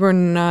 1800s were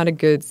not a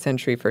good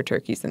century for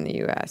turkeys in the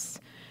U.S.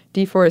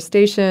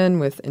 Deforestation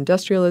with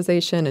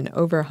industrialization and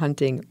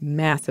overhunting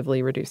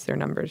massively reduced their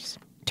numbers.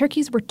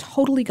 Turkeys were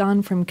totally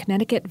gone from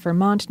Connecticut,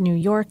 Vermont, New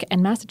York,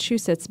 and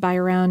Massachusetts by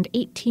around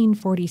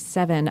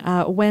 1847,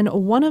 when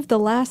one of the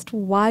last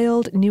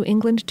wild New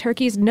England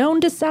turkeys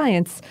known to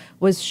science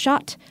was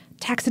shot,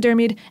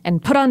 taxidermied,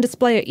 and put on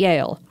display at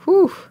Yale.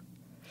 Whew.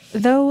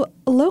 Though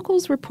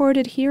locals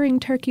reported hearing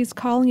turkeys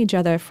calling each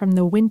other from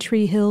the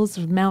wintry hills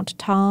of Mount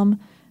Tom,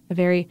 a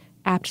very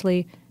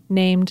aptly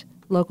named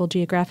local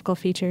geographical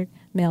feature.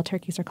 Male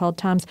turkeys are called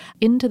toms.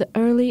 Into the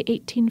early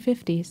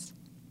 1850s.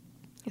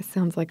 It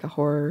sounds like a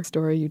horror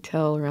story you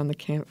tell around the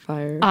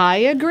campfire. I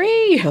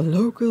agree. The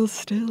locals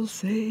still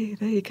say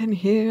they can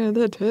hear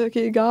the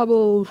turkey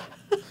gobble.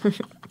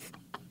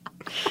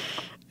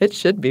 It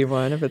should be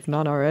one if it's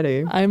not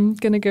already. I'm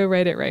going to go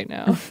write it right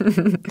now.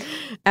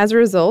 As a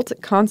result,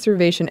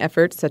 conservation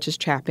efforts such as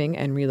trapping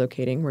and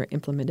relocating were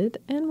implemented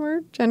and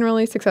were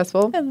generally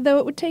successful. Though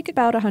it would take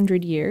about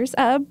 100 years.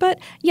 But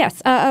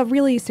yes,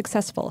 really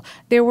successful.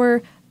 There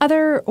were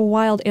other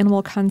wild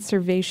animal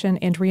conservation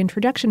and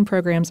reintroduction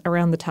programs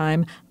around the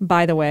time.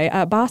 By the way,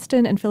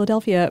 Boston and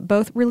Philadelphia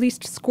both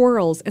released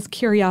squirrels as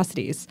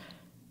curiosities.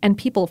 And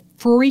people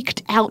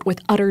freaked out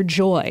with utter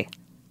joy.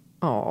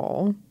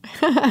 Oh.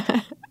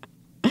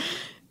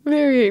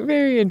 Very,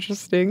 very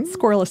interesting.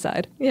 Squirrel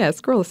aside. Yeah,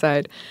 squirrel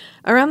aside.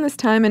 Around this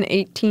time in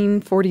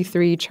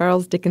 1843,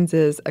 Charles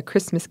Dickens's A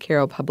Christmas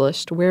Carol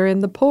published, wherein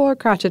the poor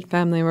Cratchit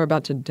family were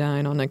about to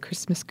dine on a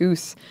Christmas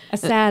goose. A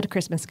sad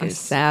Christmas goose. A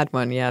sad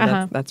one,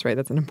 yeah, that's right.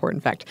 That's an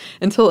important fact.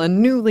 Until a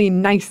newly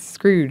nice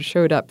Scrooge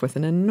showed up with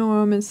an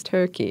enormous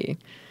turkey.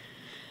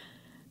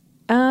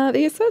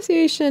 The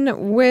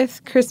association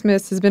with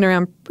Christmas has been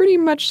around pretty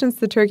much since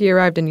the turkey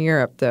arrived in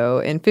Europe, though.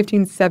 In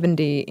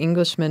 1570,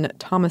 Englishman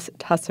Thomas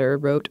Tusser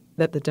wrote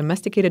that the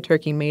domesticated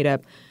turkey made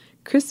up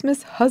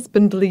Christmas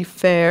husbandly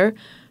fare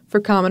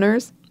for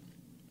commoners.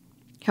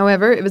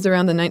 However, it was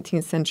around the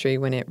 19th century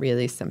when it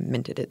really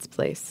cemented its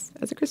place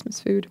as a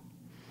Christmas food.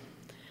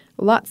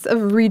 Lots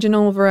of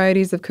regional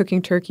varieties of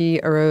cooking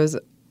turkey arose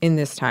in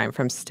this time,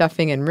 from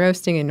stuffing and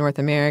roasting in North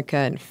America.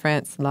 In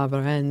France, La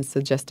Varenne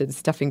suggested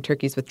stuffing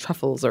turkeys with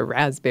truffles or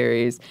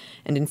raspberries.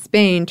 And in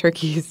Spain,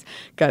 turkeys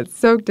got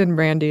soaked in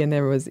brandy, and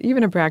there was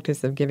even a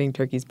practice of giving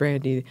turkeys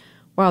brandy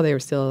while they were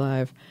still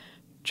alive.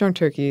 Drunk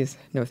turkeys,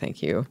 no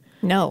thank you.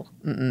 No.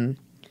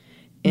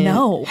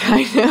 No.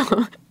 I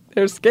know.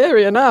 They're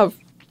scary enough.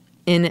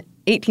 In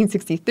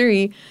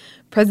 1863,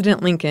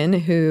 President Lincoln,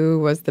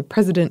 who was the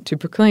president to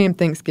proclaim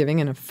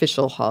Thanksgiving an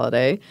official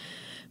holiday,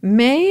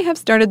 may have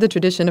started the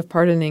tradition of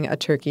pardoning a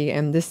turkey,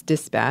 and this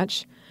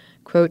dispatch,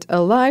 quote,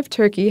 "A live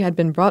turkey had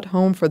been brought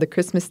home for the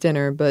Christmas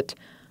dinner, but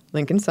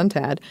Lincoln's son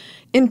Tad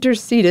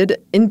interceded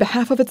in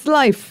behalf of its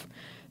life.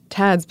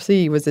 Tad's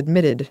plea was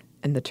admitted,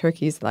 and the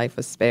turkey's life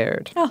was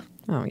spared."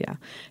 Oh, yeah.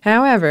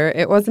 However,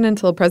 it wasn't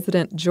until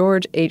President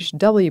George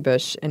H.W.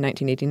 Bush in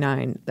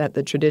 1989 that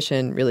the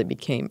tradition really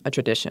became a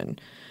tradition.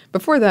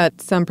 Before that,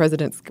 some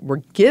presidents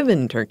were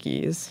given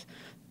turkeys,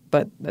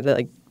 but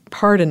like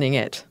pardoning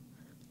it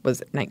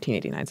was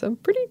 1989, so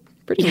pretty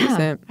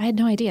recent. I had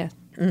no idea.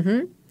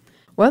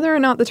 Whether or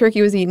not the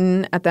turkey was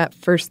eaten at that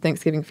first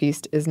Thanksgiving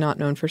feast is not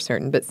known for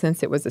certain, but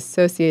since it was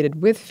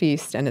associated with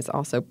feast and it's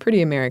also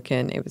pretty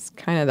American, it was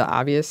kind of the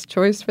obvious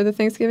choice for the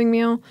Thanksgiving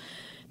meal.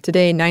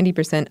 Today,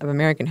 90% of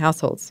American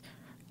households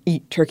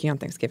eat turkey on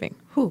Thanksgiving.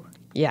 Whew.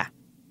 Yeah.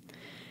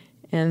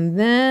 And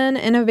then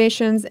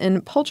innovations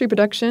in poultry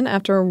production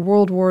after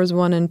World Wars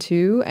I and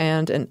II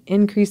and an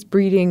increased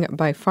breeding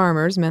by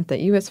farmers meant that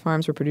U.S.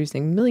 farms were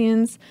producing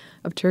millions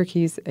of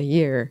turkeys a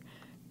year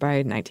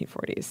by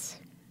 1940s.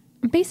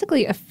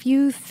 Basically, a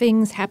few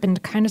things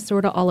happened kind of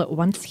sort of all at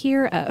once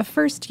here.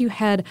 First, you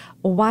had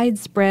a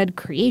widespread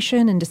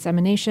creation and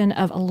dissemination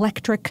of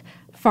electric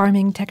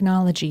farming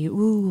technology.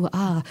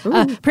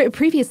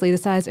 Previously, the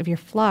size of your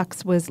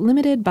flocks was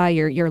limited by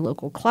your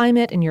local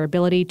climate and your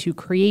ability to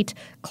create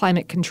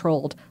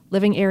climate-controlled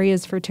living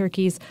areas for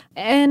turkeys.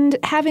 And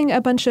having a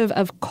bunch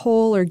of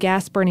coal or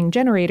gas-burning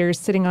generators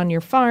sitting on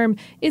your farm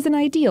isn't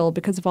ideal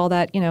because of all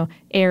that,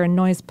 air and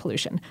noise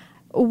pollution.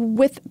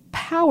 With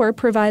power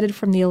provided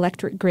from the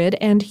electric grid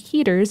and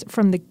heaters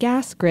from the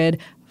gas grid,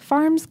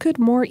 farms could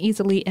more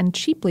easily and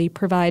cheaply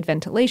provide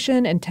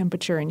ventilation and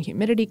temperature and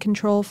humidity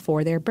control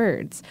for their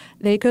birds.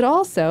 They could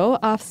also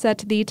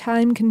offset the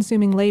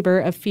time-consuming labor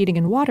of feeding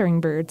and watering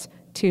birds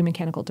to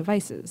mechanical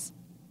devices.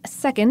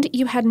 Second,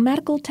 you had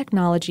medical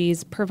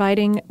technologies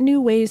providing new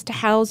ways to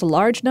house a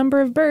large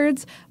number of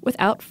birds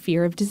without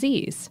fear of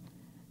disease.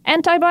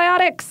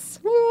 Antibiotics!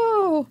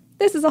 Whoa!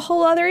 This is a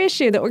whole other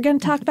issue that we're going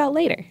to talk about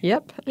later.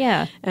 Yep.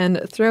 Yeah.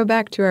 And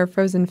throwback to our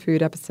frozen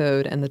food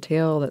episode and the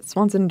tale that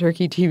Swanson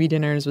turkey TV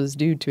dinners was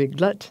due to a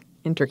glut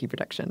in turkey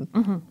production.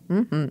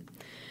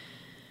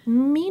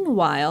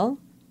 Meanwhile,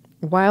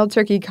 wild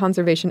turkey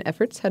conservation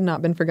efforts had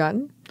not been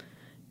forgotten.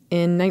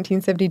 In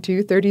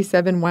 1972,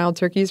 37 wild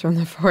turkeys from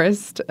the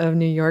forest of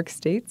New York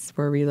states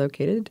were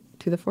relocated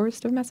to the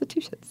forest of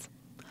Massachusetts.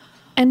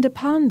 And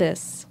upon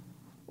this,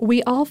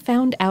 we all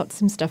found out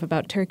some stuff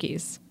about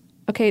turkeys.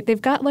 Okay,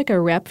 they've got like a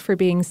rep for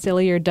being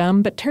silly or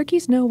dumb, but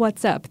turkeys know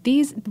what's up.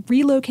 These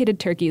relocated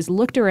turkeys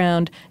looked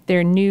around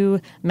their new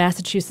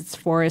Massachusetts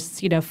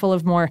forests, full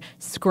of more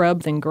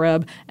scrub than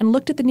grub, and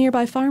looked at the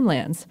nearby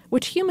farmlands,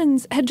 which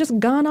humans had just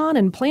gone on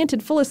and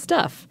planted full of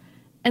stuff.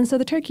 And so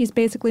the turkeys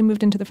basically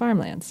moved into the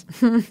farmlands.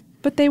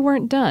 But they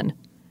weren't done.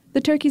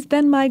 The turkeys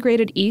then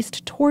migrated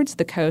east towards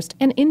the coast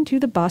and into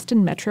the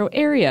Boston metro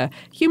area.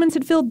 Humans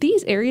had filled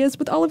these areas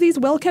with all of these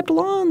well-kept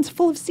lawns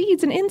full of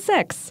seeds and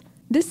insects.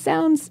 This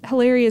sounds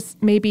hilarious,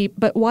 maybe,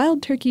 but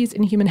wild turkeys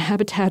in human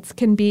habitats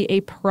can be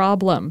a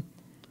problem.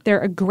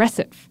 They're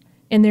aggressive.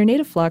 In their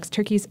native flocks,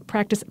 turkeys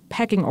practice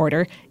pecking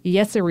order,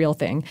 yes, a real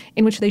thing,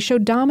 in which they show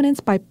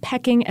dominance by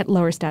pecking at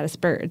lower status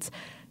birds.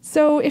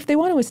 So if they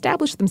want to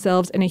establish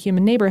themselves in a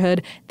human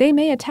neighborhood, they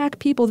may attack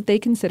people that they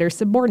consider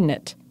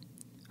subordinate.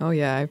 Oh,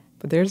 yeah.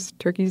 But there's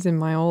turkeys in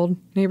my old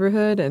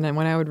neighborhood, and then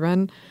when I would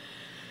run,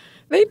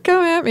 they'd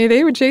come at me.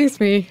 They would chase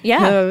me.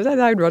 Yeah.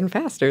 I'd run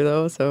faster,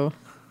 though, so...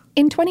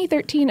 In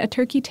 2013, a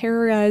turkey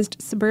terrorized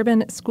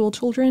suburban school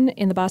children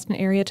in the Boston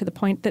area to the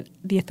point that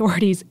the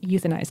authorities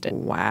euthanized it.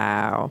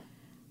 Wow.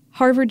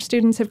 Harvard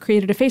students have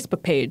created a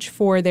Facebook page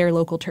for their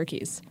local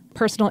turkeys.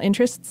 Personal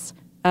interests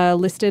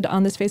listed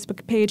on this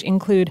Facebook page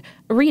include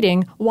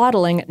reading,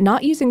 waddling,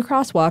 not using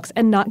crosswalks,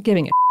 and not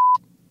giving a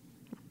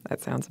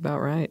That sounds about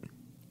right.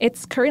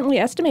 It's currently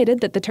estimated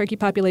that the turkey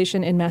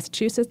population in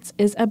Massachusetts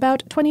is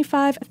about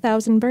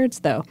 25,000 birds,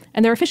 though,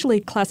 and they're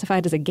officially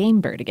classified as a game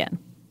bird again.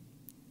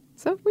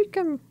 So we've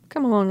come a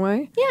long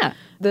way. Yeah.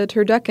 The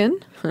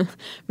turducken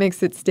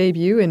makes its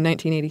debut in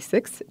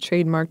 1986,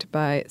 trademarked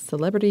by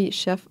celebrity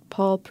chef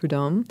Paul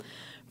Prudhomme.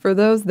 For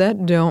those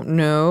that don't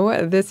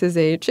know, this is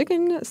a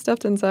chicken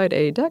stuffed inside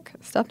a duck,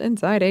 stuffed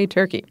inside a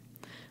turkey.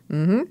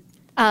 The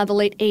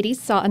late 80s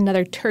saw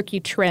another turkey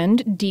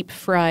trend,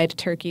 deep-fried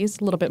turkeys.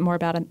 A little bit more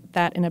about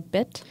that in a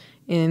bit.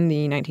 In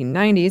the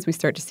 1990s, we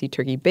start to see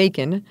turkey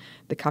bacon.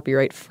 The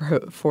copyright for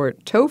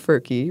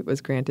Tofurkey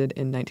was granted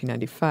in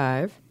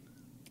 1995.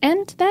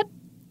 And that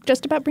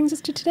just about brings us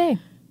to today.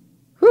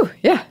 Whew,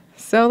 yeah.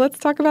 So let's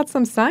talk about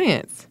some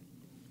science.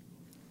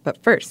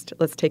 But first,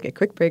 let's take a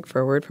quick break for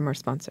a word from our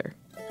sponsor.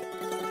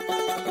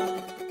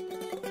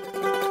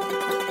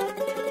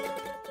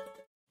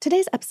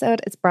 Today's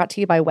episode is brought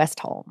to you by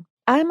Westholme.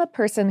 I'm a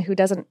person who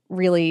doesn't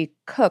really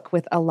cook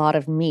with a lot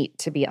of meat,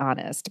 to be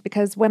honest,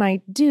 because when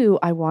I do,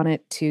 I want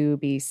it to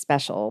be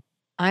special.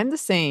 I'm the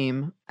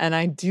same, and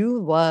I do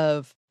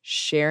love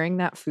sharing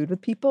that food with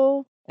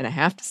people. And I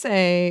have to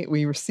say,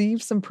 we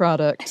received some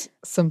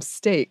some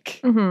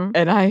steak,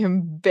 and I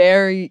am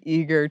very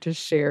eager to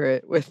share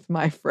it with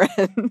my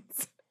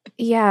friends.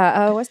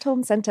 Yeah,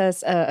 Westholme sent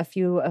us a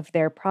few of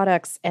their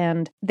products,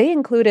 and they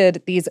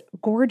included these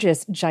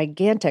gorgeous,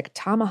 gigantic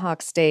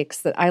tomahawk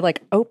steaks that I,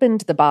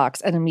 opened the box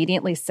and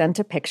immediately sent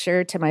a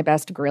picture to my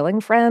best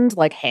grilling friend,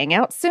 hang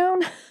out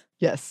soon.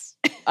 Yes,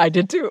 I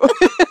did too.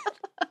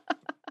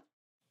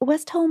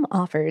 Westholme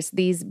offers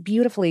these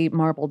beautifully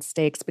marbled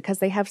steaks because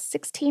they have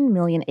 16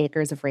 million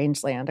acres of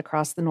rangeland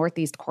across the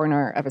northeast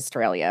corner of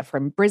Australia,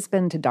 from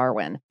Brisbane to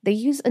Darwin. They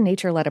use a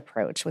nature-led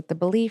approach with the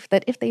belief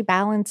that if they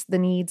balance the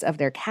needs of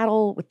their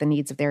cattle with the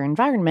needs of their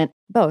environment,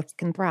 both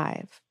can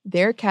thrive.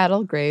 Their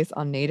cattle graze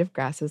on native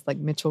grasses like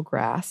Mitchell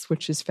grass,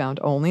 which is found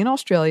only in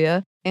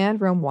Australia,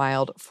 and roam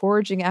wild,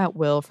 foraging at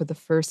will for the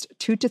first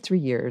 2 to 3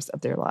 years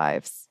of their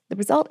lives. The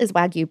result is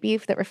Wagyu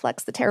beef that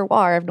reflects the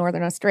terroir of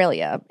Northern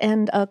Australia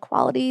and a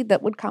quality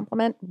that would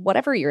complement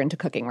whatever you're into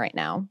cooking right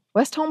now.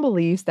 Westholme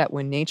believes that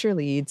when nature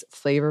leads,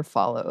 flavor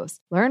follows.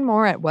 Learn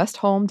more at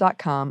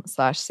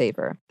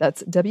westholme.com/savor.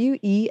 That's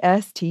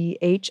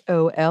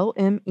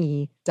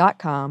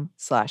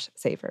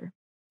WESTHOLME.com/savor.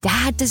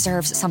 Dad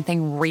deserves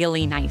something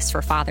really nice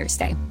for Father's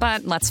Day,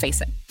 but let's face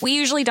it, we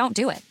usually don't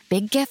do it.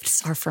 Big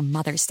gifts are for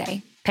Mother's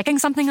Day. Picking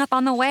something up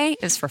on the way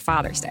is for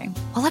Father's Day.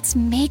 Well, let's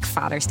make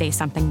Father's Day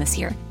something this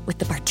year with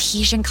the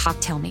Bartesian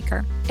Cocktail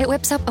Maker. It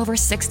whips up over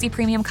 60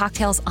 premium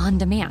cocktails on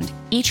demand,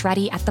 each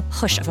ready at the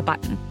push of a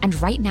button.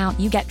 And right now,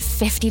 you get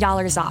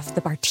 $50 off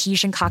the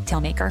Bartesian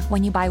Cocktail Maker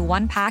when you buy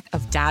 1 pack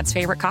of Dad's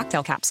favorite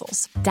cocktail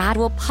capsules. Dad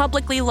will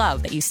publicly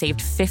love that you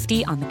saved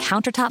 $50 on the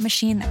countertop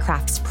machine that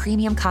crafts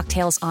premium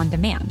cocktails on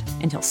demand.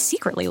 And he'll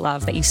secretly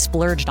love that you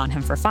splurged on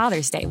him for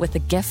Father's Day with the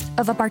gift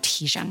of a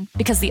Bartesian.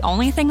 Because the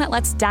only thing that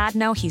lets Dad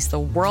know he's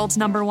the world's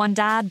 #1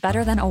 dad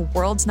better than a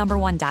world's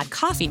 #1 dad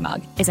coffee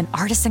mug is an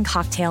artisan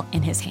cocktail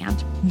in his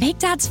hand. Make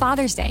Dad's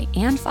Father's Day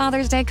and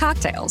Father's Day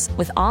cocktails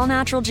with all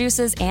natural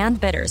juices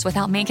and bitters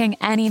without making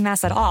any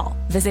mess at all.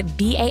 Visit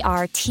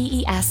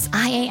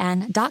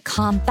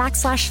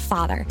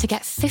BARTESIAN.com/father to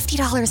get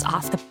 $50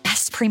 off the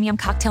best premium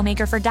cocktail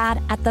maker for Dad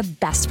at the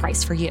best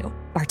price for you.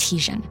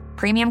 Bartesian.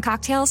 Premium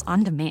cocktails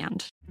on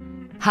demand.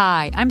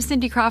 Hi, I'm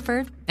Cindy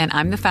Crawford, and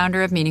I'm the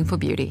founder of Meaningful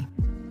Beauty.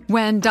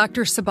 When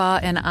Dr. Sabah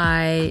and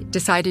I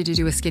decided to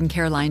do a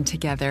skincare line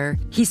together,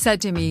 he said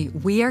to me,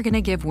 we are going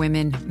to give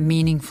women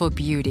meaningful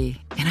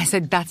beauty. And I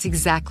said, that's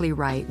exactly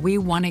right. We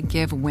want to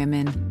give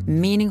women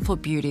meaningful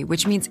beauty,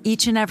 which means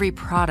each and every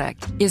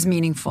product is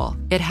meaningful.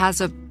 It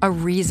has a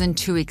reason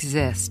to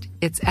exist.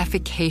 It's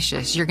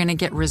efficacious. You're going to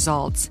get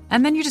results.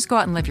 And then you just go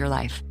out and live your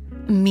life.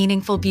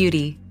 Meaningful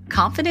Beauty.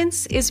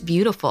 Confidence is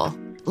beautiful.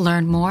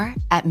 Learn more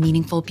at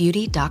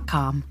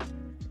meaningfulbeauty.com.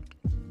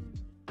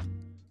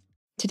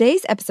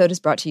 Today's episode is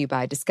brought to you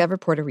by Discover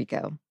Puerto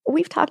Rico.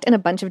 We've talked in a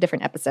bunch of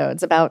different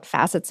episodes about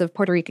facets of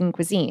Puerto Rican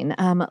cuisine,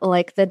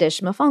 like the dish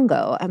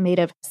mofongo, made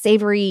of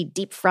savory,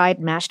 deep-fried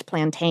mashed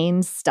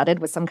plantains studded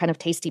with some kind of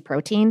tasty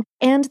protein,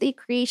 and the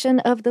creation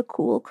of the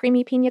cool,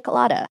 creamy piña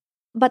colada.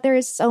 But there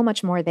is so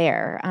much more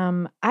there.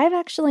 I've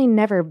actually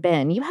never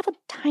been. You have a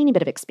tiny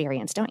bit of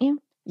experience, don't you?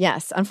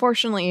 Yes,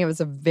 unfortunately, it was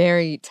a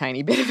very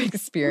tiny bit of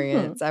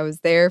experience. I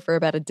was there for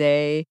about a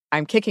day.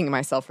 I'm kicking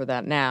myself for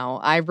that now.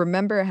 I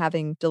remember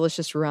having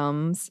delicious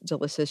rums,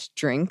 delicious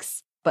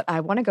drinks, but I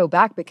want to go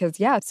back because,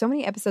 yeah, so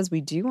many episodes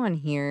we do on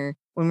here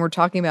when we're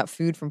talking about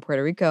food from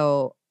Puerto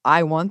Rico.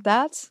 I want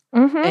that,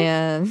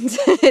 and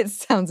it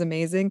sounds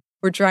amazing.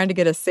 We're trying to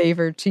get a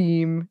Savor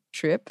team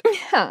trip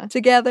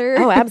together.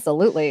 Oh,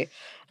 absolutely.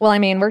 Well, I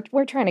mean,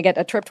 we're trying to get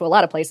a trip to a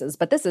lot of places,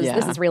 but this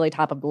is really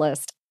top of the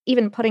list.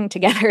 Even putting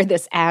together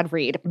this ad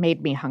read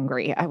made me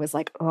hungry. I was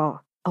like, oh,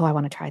 I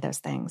want to try those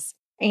things.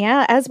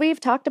 Yeah, as we've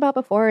talked about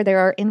before, there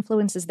are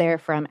influences there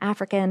from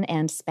African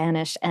and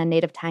Spanish and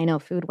native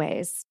Taino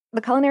foodways.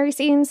 The culinary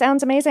scene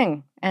sounds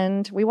amazing,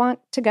 and we want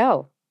to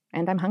go,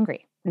 and I'm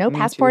hungry. No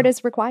passport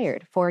is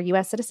required for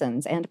U.S.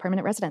 citizens and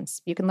permanent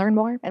residents. You can learn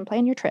more and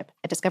plan your trip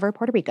at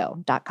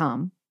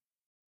discoverpuertorico.com.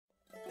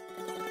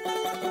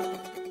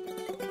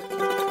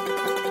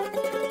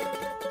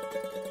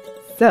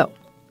 So,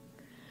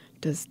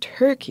 does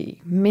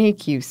turkey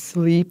make you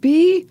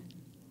sleepy?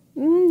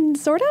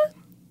 Sorta?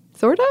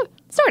 Sorta?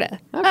 Sorta.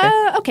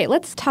 Okay,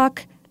 let's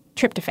talk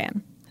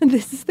tryptophan.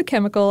 This is the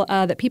chemical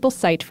that people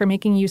cite for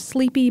making you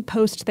sleepy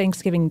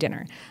post-Thanksgiving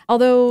dinner.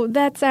 Although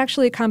that's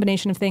actually a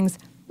combination of things,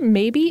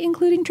 maybe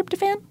including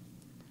tryptophan.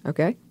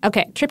 Okay,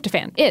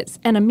 tryptophan is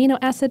an amino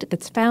acid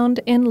that's found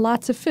in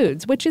lots of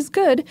foods, which is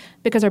good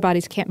because our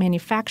bodies can't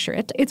manufacture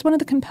it. It's one of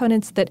the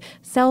components that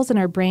cells in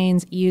our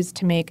brains use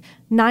to make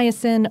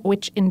niacin,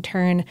 which in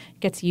turn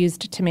gets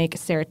used to make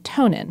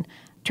serotonin.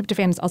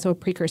 Tryptophan is also a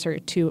precursor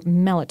to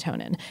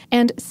melatonin.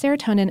 And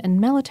serotonin and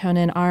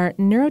melatonin are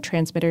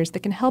neurotransmitters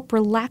that can help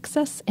relax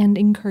us and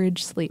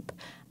encourage sleep.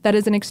 That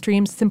is an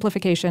extreme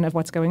simplification of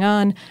what's going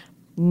on.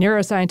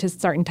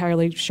 Neuroscientists aren't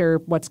entirely sure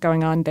what's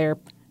going on there.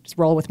 Just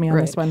roll with me on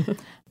this one.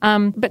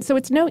 But so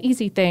it's no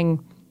easy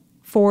thing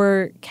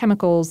for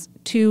chemicals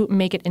to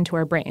make it into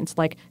our brains,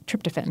 like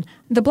tryptophan.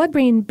 The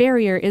blood-brain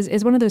barrier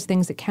is one of those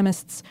things that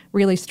chemists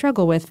really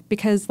struggle with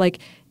because, like,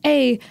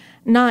 A,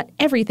 not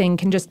everything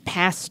can just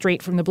pass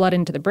straight from the blood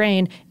into the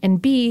brain,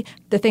 and B,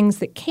 the things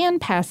that can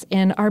pass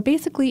in are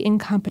basically in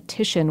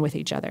competition with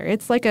each other.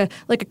 It's like a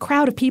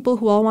crowd of people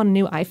who all want a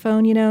new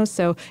iPhone, you know?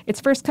 So it's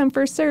first come,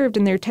 first served,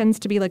 and there tends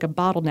to be like a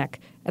bottleneck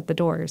at the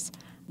doors.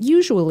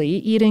 Usually,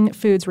 eating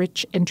foods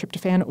rich in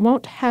tryptophan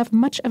won't have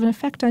much of an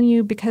effect on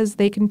you because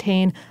they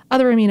contain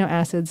other amino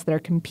acids that are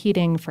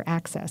competing for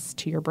access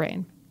to your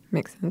brain.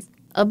 Makes sense.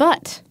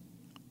 But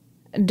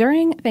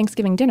during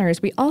Thanksgiving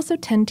dinners, we also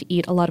tend to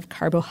eat a lot of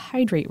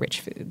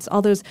carbohydrate-rich foods,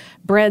 all those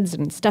breads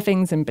and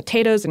stuffings and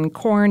potatoes and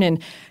corn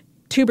and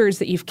tubers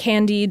that you've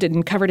candied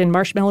and covered in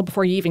marshmallow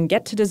before you even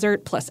get to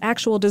dessert, plus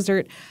actual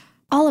dessert.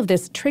 All of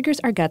this triggers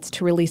our guts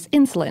to release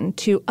insulin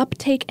to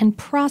uptake and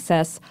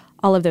process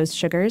all of those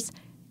sugars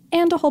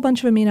and a whole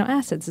bunch of amino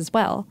acids as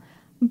well.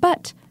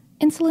 But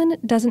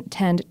insulin doesn't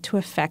tend to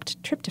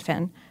affect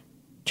tryptophan.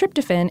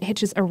 Tryptophan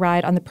hitches a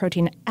ride on the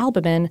protein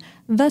albumin,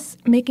 thus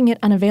making it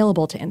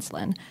unavailable to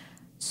insulin.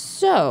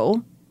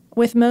 So,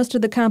 with most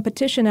of the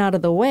competition out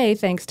of the way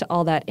thanks to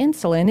all that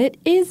insulin, it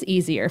is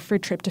easier for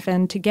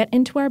tryptophan to get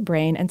into our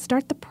brain and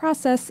start the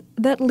process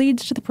that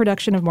leads to the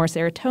production of more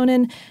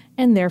serotonin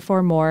and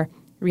therefore more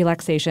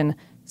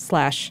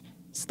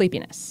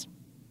relaxation/sleepiness.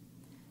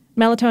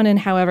 Melatonin,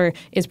 however,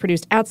 is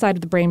produced outside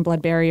of the brain-blood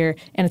barrier,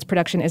 and its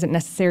production isn't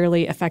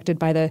necessarily affected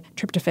by the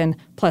tryptophan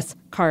plus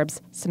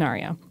carbs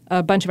scenario.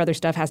 A bunch of other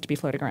stuff has to be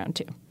floating around,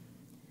 too.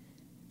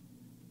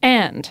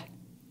 And,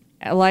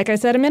 like I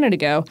said a minute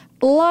ago,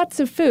 lots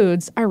of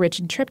foods are rich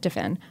in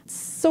tryptophan.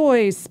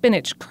 Soy,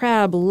 spinach,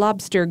 crab,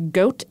 lobster,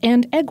 goat,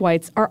 and egg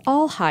whites are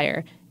all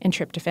higher in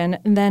tryptophan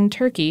than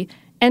turkey,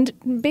 and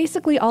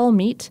basically all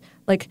meat,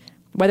 like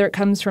whether it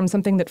comes from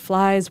something that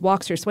flies,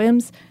 walks, or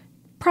swims,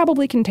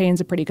 probably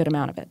contains a pretty good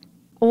amount of it.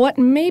 What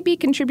may be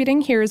contributing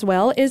here as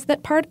well is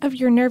that part of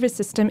your nervous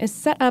system is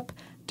set up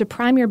to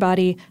prime your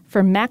body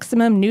for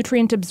maximum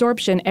nutrient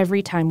absorption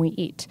every time we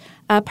eat.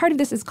 Part of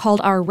this is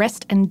called our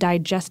rest and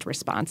digest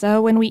response.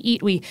 When we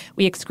eat, we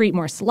excrete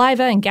more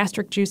saliva and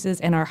gastric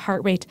juices, and our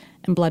heart rate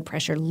and blood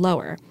pressure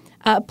lower.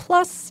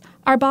 Plus,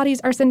 our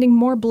bodies are sending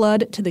more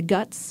blood to the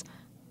guts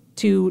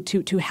to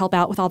help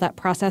out with all that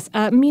process,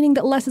 meaning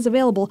that less is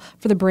available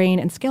for the brain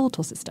and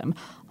skeletal system,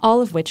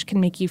 all of which can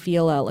make you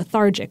feel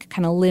lethargic,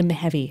 kind of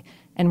limb-heavy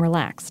and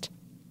relaxed.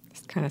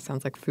 This kind of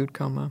sounds like food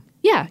coma.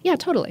 Yeah,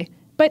 totally.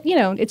 But,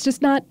 it's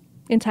just not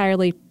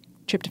entirely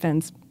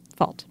tryptophan's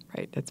fault.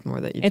 Right, it's more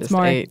that you ate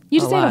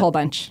ate a whole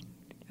bunch.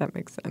 That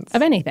makes sense.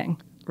 Of anything.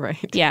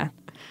 Right. Yeah.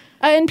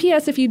 And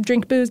P.S., if you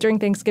drink booze during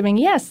Thanksgiving,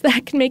 yes,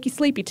 that can make you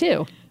sleepy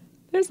too.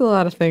 There's a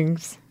lot of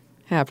things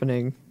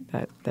happening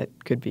that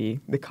could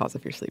be the cause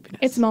of your sleepiness.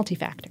 It's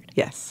multifactored.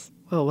 Yes.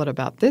 Well, what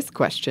about this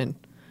question?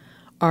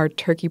 Are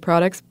turkey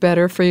products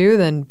better for you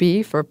than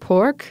beef or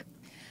pork?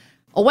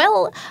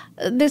 Well,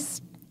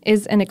 this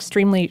is an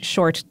extremely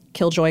short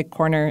Killjoy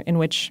corner in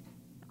which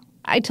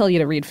I tell you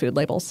to read food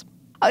labels.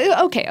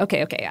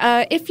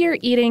 Okay. If you're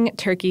eating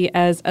turkey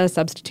as a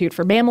substitute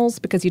for mammals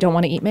because you don't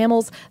want to eat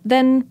mammals,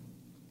 then,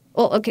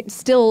 well, okay,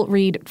 still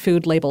read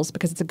food labels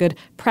because it's a good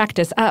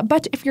practice.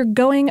 But if you're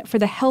going for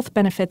the health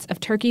benefits of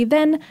turkey,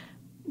 then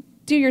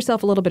do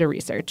yourself a little bit of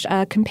research.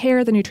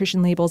 Compare the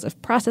nutrition labels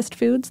of processed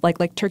foods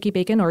like turkey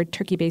bacon or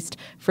turkey-based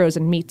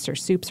frozen meats or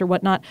soups or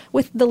whatnot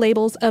with the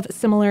labels of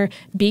similar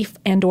beef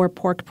and or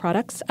pork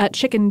products,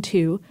 chicken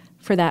too,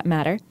 for that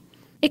matter.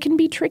 It can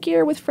be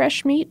trickier with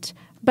fresh meat,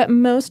 but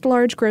most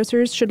large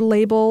grocers should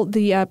label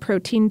the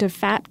protein to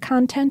fat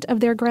content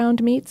of their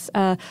ground meats.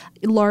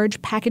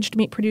 Large packaged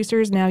meat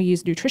producers now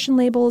use nutrition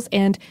labels,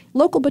 and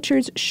local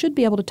butchers should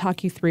be able to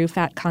talk you through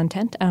fat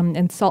content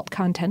and salt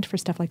content for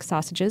stuff like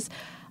sausages.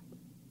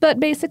 But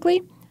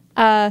basically,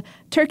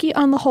 turkey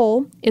on the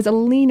whole is a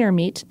leaner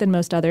meat than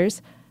most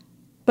others,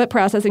 but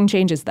processing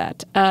changes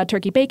that.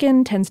 Turkey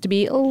bacon tends to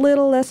be a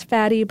little less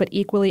fatty but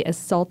equally as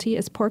salty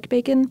as pork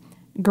bacon.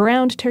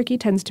 Ground turkey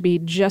tends to be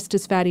just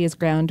as fatty as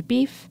ground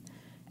beef.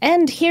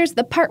 And here's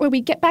the part where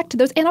we get back to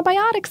those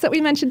antibiotics that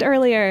we mentioned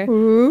earlier.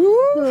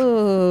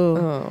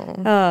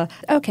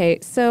 Okay,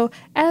 so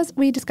as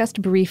we discussed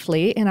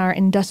briefly in our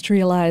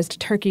industrialized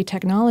turkey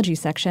technology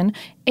section,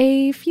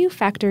 a few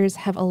factors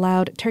have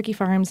allowed turkey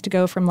farms to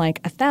go from like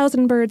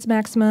 1,000 birds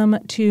maximum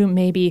to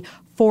maybe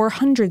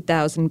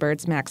 400,000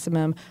 birds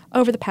maximum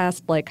over the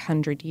past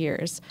 100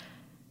 years.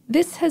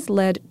 This has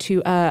led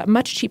to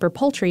much cheaper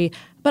poultry,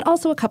 but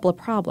also a couple of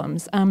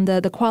problems.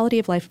 The quality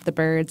of life of the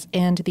birds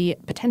and the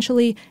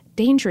potentially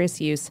dangerous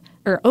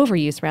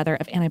overuse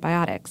of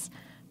antibiotics.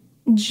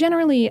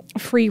 Generally,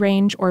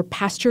 free-range or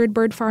pastured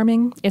bird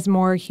farming is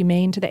more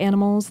humane to the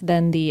animals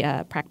than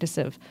the practice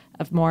of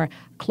more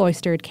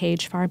cloistered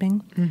cage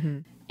farming. Mm-hmm.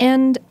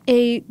 And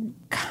a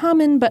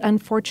common but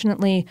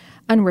unfortunately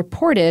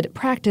unreported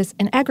practice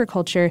in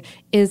agriculture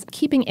is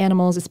keeping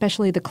animals,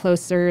 especially the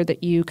closer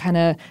that you kind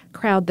of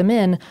crowd them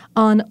in,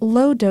 on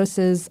low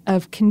doses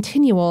of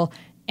continual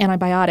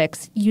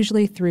antibiotics,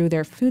 usually through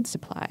their food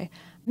supply.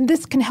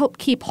 This can help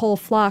keep whole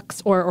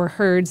flocks or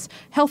herds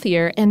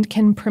healthier and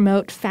can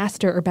promote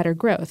faster or better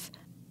growth.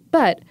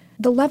 But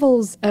the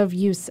levels of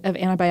use of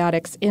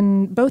antibiotics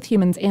in both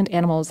humans and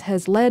animals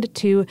has led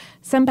to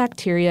some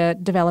bacteria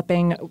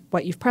developing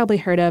what you've probably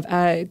heard of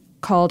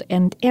called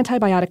an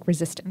antibiotic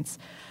resistance,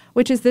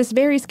 which is this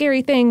very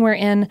scary thing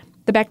wherein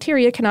the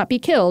bacteria cannot be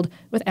killed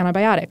with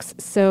antibiotics.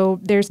 So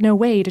there's no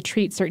way to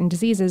treat certain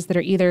diseases that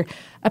are either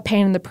a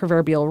pain in the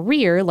proverbial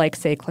rear, like,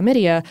 say,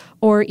 chlamydia,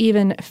 or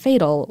even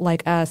fatal,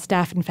 like a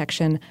staph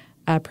infection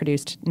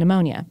produced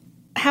pneumonia.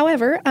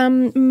 However,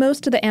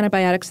 most of the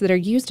antibiotics that are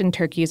used in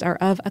turkeys are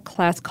of a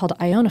class called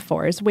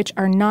ionophores, which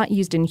are not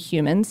used in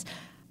humans,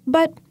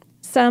 but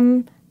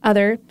some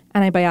other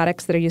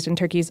antibiotics that are used in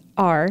turkeys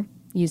are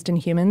used in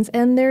humans,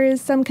 and there is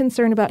some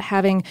concern about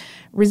having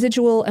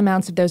residual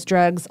amounts of those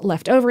drugs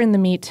left over in the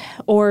meat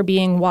or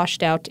being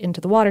washed out into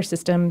the water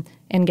system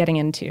and getting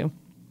into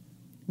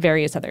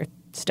various other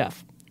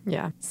stuff.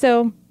 Yeah.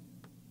 So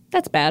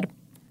that's bad.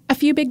 A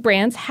few big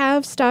brands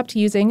have stopped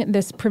using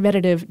this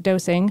preventative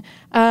dosing,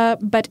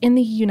 but in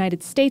the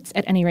United States,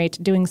 at any rate,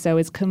 doing so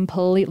is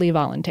completely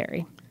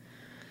voluntary.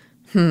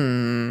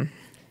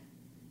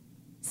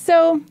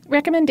 So,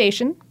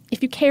 recommendation,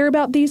 if you care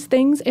about these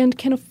things and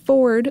can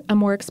afford a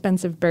more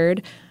expensive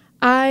bird,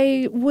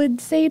 I would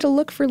say to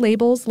look for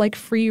labels like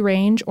free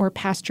range or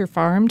pasture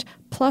farmed,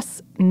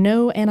 plus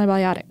no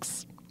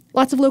antibiotics.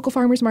 Lots of local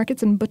farmers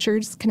markets and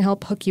butchers can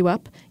help hook you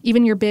up.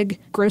 Even your big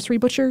grocery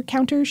butcher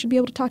counter should be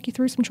able to talk you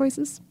through some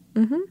choices.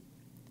 Mm-hmm.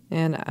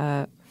 And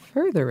a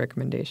further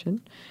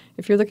recommendation,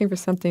 if you're looking for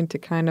something to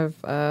kind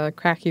of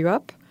crack you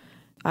up,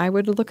 I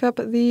would look up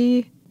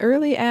the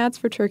early ads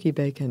for turkey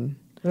bacon.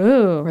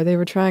 Ooh. Where they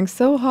were trying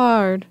so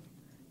hard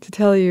to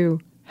tell you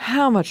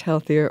how much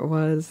healthier it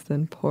was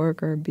than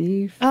pork or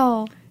beef.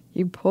 Oh.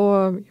 You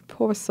poor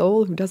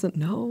soul who doesn't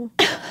know.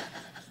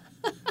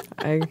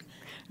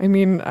 I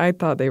mean, I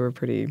thought they were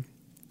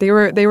they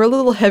were a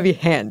little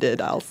heavy-handed,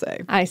 I'll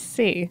say. I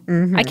see.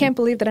 Mm-hmm. I can't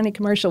believe that any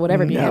commercial would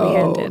ever be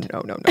heavy-handed.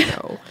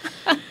 No.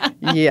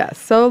 Yeah,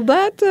 so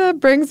that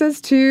brings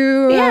us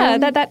to... Yeah,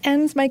 that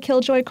ends my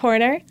Killjoy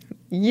Corner.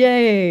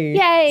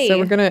 Yay! So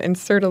we're going to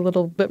insert a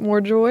little bit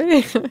more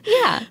joy.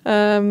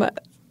 Yeah.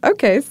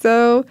 Okay,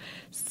 so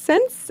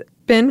since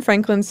Ben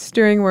Franklin's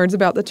stirring words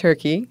about the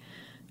turkey's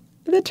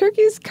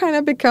kind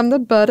of become the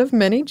butt of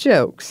many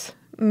jokes.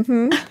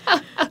 Mm-hmm.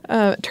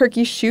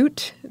 Turkey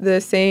shoot,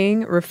 the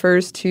saying,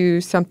 refers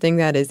to something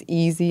that is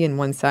easy and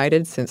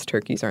one-sided, since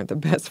turkeys aren't the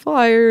best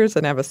flyers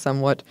and have a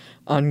somewhat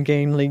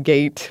ungainly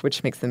gait,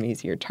 which makes them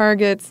easier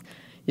targets.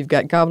 You've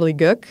got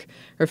gobbledygook,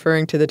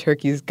 referring to the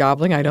turkey's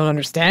gobbling. I don't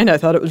understand. I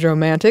thought it was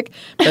romantic,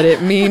 but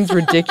it means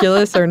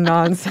ridiculous or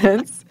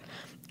nonsense.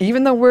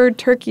 Even the word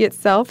turkey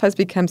itself has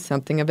become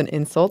something of an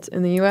insult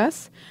in the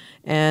U.S.,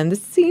 and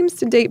this seems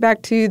to date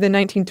back to the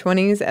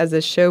 1920s as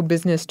a show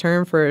business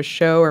term for a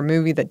show or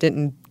movie that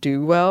didn't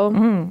do well.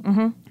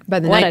 Mm-hmm.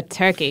 By the what a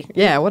turkey.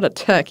 Yeah, what a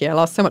turkey. I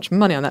lost so much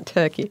money on that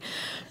turkey.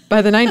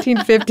 By the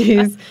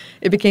 1950s,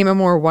 it became a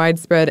more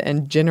widespread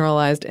and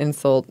generalized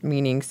insult,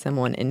 meaning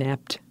someone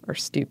inept or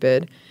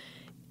stupid.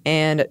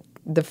 And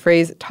the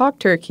phrase talk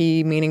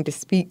turkey, meaning to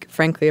speak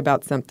frankly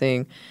about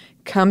something,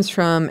 comes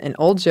from an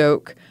old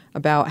joke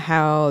about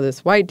how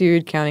this white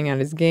dude counting out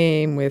his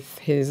game with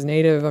his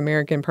Native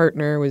American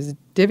partner was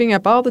divvying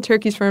up all the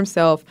turkeys for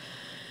himself,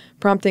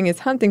 prompting his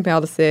hunting pal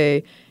to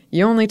say,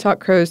 "You only talk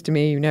crows to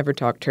me, you never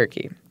talk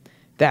turkey."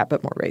 That,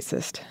 but more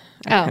racist.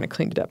 I kind of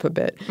cleaned it up a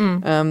bit.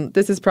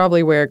 This is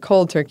probably where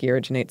cold turkey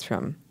originates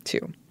from, too.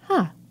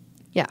 Huh.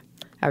 Yeah.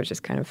 I was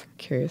just kind of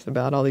curious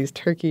about all these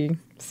turkey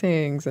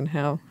sayings and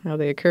how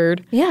they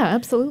occurred. Yeah,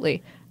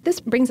 absolutely. This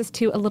brings us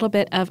to a little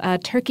bit of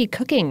turkey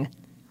cooking.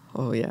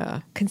 Oh,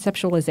 yeah.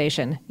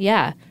 Conceptualization.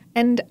 Yeah.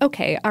 And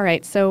okay, all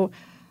right. So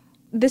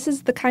this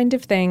is the kind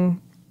of thing,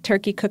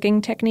 turkey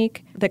cooking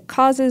technique, that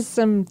causes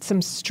some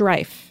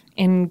strife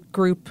in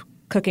group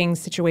cooking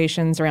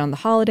situations around the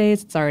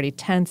holidays. It's already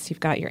tense. You've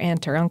got your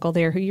aunt or uncle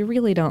there who you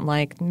really don't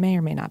like, may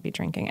or may not be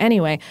drinking.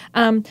 Anyway,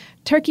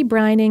 turkey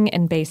brining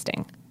and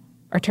basting.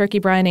 Or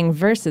turkey brining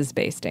versus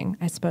basting,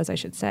 I suppose I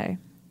should say.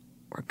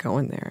 We're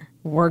going there.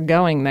 We're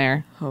going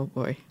there. Oh,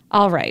 boy.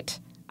 All right.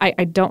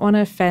 I don't want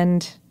to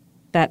offend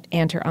that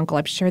aunt or uncle.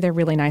 I'm sure they're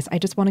really nice. I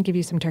just want to give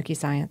you some turkey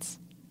science.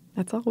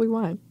 That's all we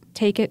want.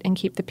 Take it and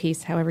keep the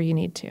peace however you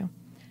need to.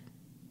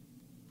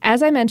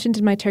 As I mentioned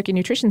in my turkey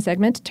nutrition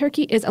segment,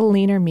 turkey is a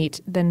leaner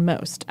meat than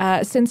most.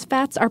 Since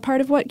fats are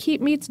part of what keep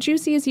meats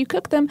juicy as you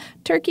cook them,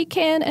 turkey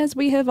can, as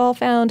we have all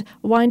found,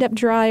 wind up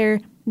drier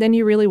than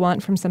you really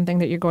want from something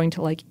that you're going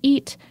to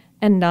eat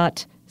and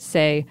not,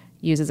 say,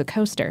 use as a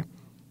coaster.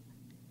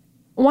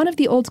 One of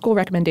the old school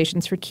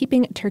recommendations for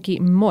keeping turkey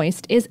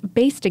moist is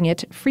basting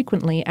it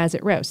frequently as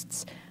it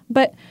roasts.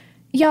 But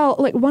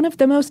y'all, one of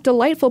the most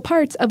delightful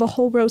parts of a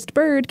whole roast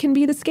bird can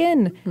be the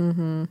skin.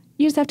 Mm-hmm.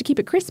 You just have to keep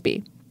it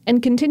crispy.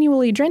 And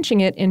continually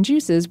drenching it in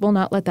juices will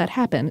not let that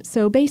happen,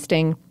 so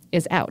basting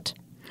is out.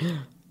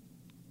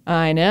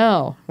 I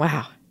know.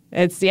 Wow.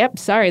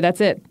 Sorry,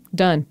 that's it.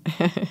 Done.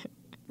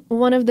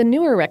 One of the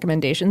newer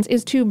recommendations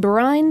is to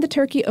brine the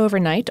turkey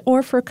overnight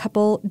or for a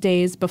couple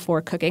days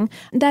before cooking.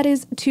 That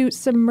is, to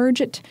submerge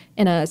it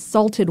in a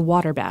salted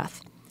water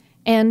bath.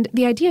 And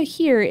the idea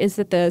here is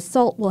that the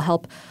salt will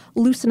help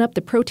loosen up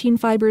the protein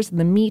fibers in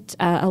the meat,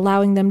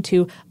 allowing them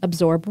to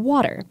absorb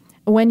water.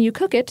 When you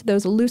cook it,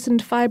 those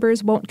loosened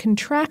fibers won't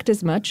contract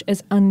as much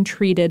as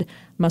untreated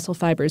muscle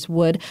fibers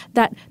would.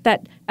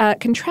 That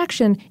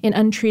contraction in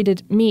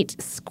untreated meat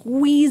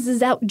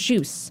squeezes out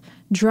juice,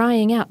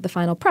 drying out the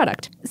final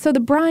product. So the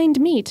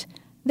brined meat,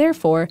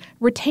 therefore,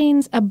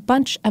 retains a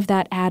bunch of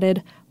that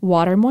added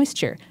water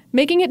moisture,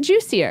 making it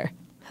juicier.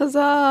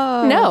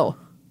 Huzzah! No.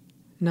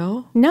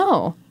 No?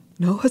 No.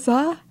 No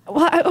huzzah?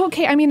 Well,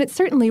 okay, I mean, it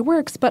certainly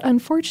works, but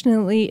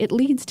unfortunately, it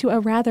leads to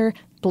a rather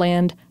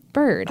bland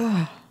bird.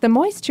 The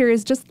moisture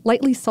is just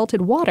lightly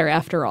salted water,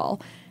 after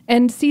all.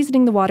 And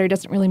seasoning the water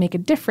doesn't really make a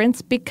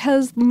difference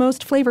because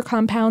most flavor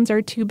compounds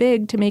are too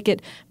big to make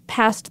it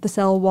past the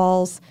cell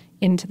walls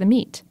into the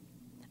meat.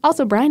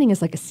 Also, brining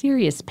is a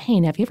serious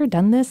pain. Have you ever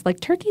done this?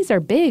 Turkeys are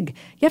big.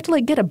 You have to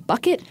get a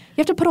bucket. You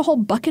have to put a whole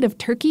bucket of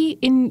turkey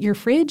in your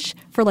fridge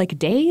for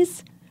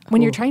days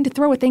when you're trying to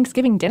throw a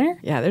Thanksgiving dinner.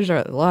 Yeah, there's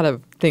a lot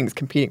of things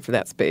competing for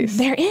that space.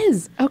 There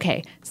is.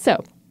 Okay,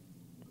 so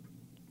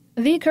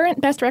the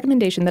current best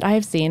recommendation that I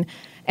have seen,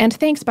 and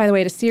thanks, by the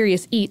way, to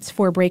Serious Eats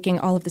for breaking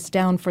all of this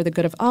down for the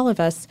good of all of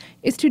us,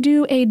 is to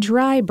do a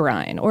dry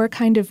brine, or a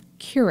kind of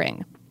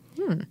curing.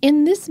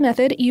 In this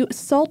method, you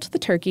salt the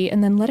turkey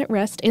and then let it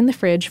rest in the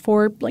fridge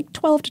for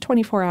 12 to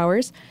 24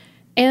 hours.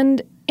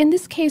 And in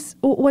this case,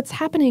 what's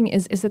happening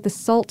is that the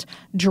salt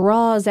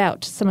draws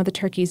out some of the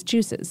turkey's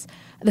juices.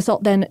 The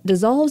salt then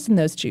dissolves in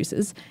those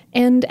juices,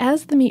 and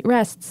as the meat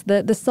rests,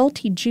 the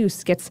salty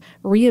juice gets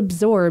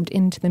reabsorbed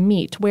into the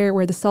meat,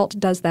 where the salt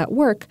does that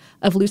work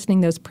of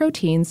loosening those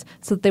proteins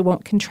so that they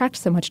won't contract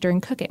so much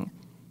during cooking.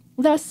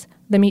 Thus,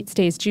 the meat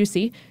stays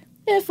juicy,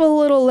 if a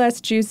little less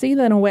juicy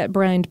than a wet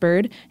brined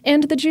bird,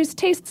 and the juice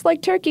tastes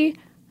like turkey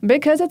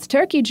because it's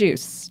turkey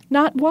juice,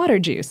 not water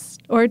juice,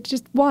 or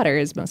just water,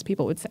 as most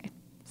people would say.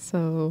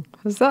 So,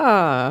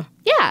 huzzah!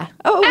 Yeah!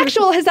 Oh,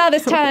 actual huzzah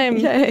this time!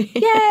 Yay!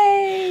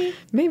 Yay!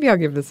 Maybe I'll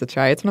give this a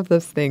try. It's one of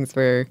those things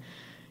where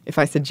if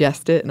I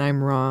suggest it and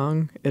I'm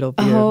wrong, it'll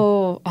be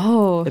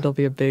it'll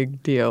be a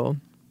big deal.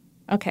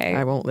 Okay.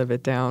 I won't live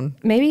it down.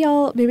 Maybe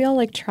I'll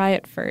try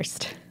it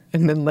first.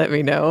 And then let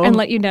me know. And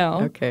let you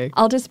know. Okay.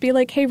 I'll just be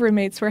hey,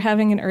 roommates, we're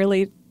having an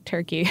early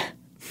turkey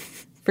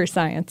for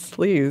science.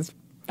 Please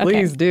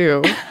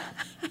do.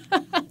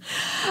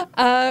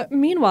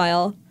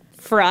 Meanwhile,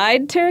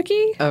 fried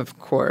turkey? Of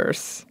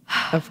course.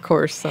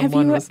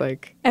 Someone was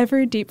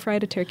ever deep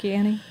fried a turkey,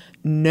 Annie?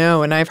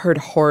 No, and I've heard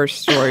horror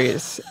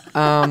stories.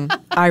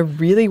 I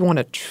really want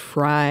to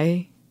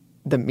try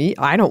the meat.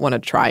 I don't want to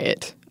try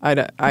it.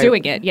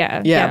 Doing it,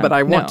 yeah. Yeah, but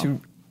I want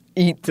to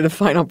eat the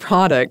final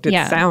product. It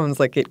Yeah. sounds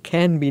like it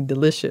can be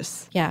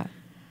delicious. Yeah.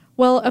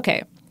 Well,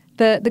 okay.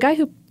 The guy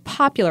who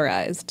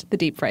popularized the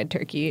deep-fried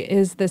turkey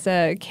is this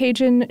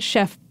Cajun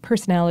chef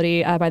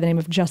personality by the name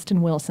of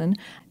Justin Wilson.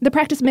 The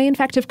practice may, in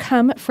fact, have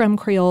come from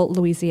Creole,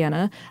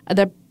 Louisiana.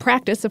 The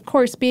practice, of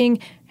course, being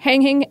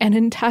hanging an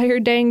entire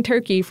dang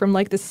turkey from,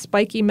 like, this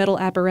spiky metal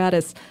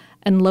apparatus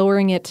and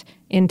lowering it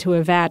into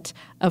a vat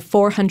of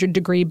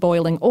 400-degree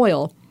boiling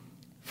oil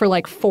for,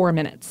 like, 4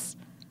 minutes,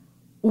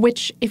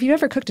 which, if you've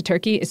ever cooked a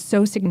turkey, is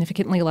so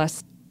significantly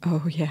less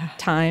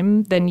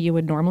time than you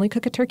would normally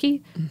cook a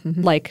turkey,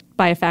 like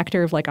by a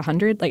factor of like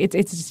 100. Like it's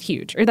just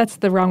huge. Or that's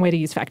the wrong way to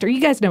use factor.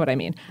 You guys know what I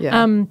mean.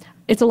 Yeah.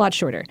 It's a lot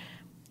shorter.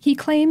 He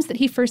claims that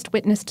he first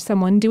witnessed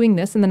someone doing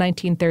this in the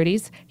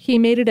 1930s. He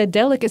made it a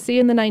delicacy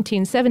in the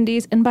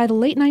 1970s, and by the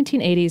late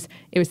 1980s,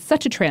 it was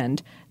such a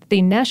trend that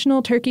the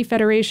National Turkey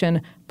Federation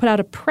put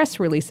out a press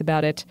release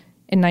about it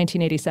in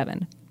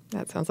 1987.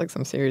 That sounds like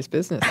some serious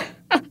business.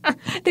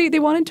 They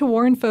wanted to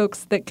warn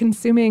folks that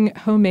consuming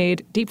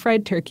homemade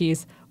deep-fried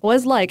turkeys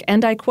was like,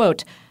 and I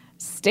quote,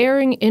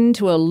 staring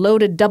into a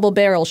loaded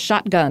double-barrel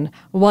shotgun.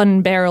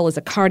 One barrel is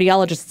a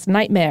cardiologist's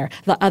nightmare.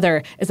 The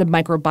other is a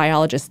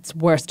microbiologist's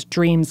worst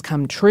dreams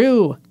come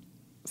true.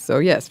 So,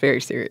 yes, very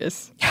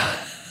serious.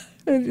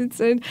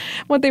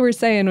 What they were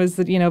saying was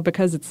that,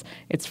 because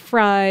it's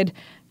fried,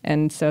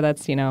 and so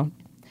that's,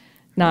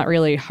 not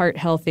really heart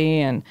healthy,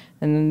 and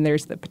then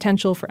there's the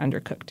potential for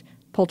undercooked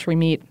poultry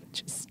meat,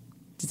 which is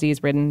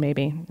disease-ridden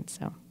maybe.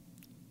 So,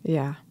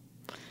 yeah.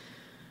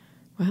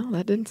 Well,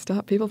 that didn't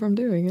stop people from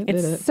doing it, did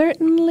it? It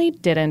certainly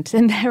didn't,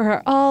 and there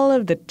are all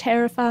of the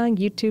terrifying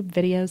YouTube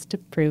videos to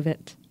prove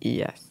it.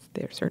 Yes,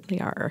 there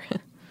certainly are.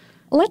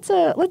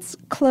 Let's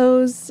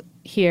close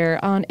here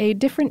on a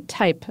different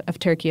type of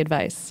turkey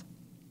advice.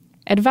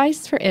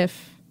 Advice for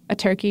if a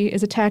turkey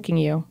is attacking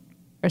you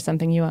or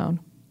something you own.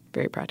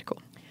 Very practical.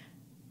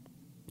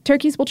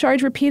 Turkeys will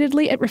charge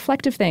repeatedly at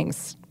reflective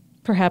things,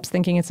 perhaps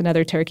thinking it's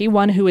another turkey,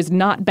 one who is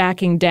not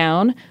backing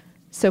down.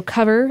 So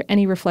cover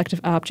any reflective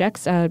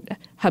objects,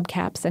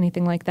 hubcaps,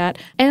 anything like that.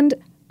 And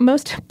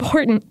most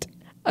important,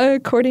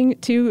 according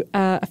to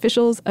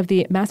officials of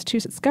the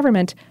Massachusetts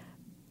government,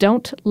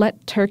 don't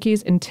let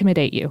turkeys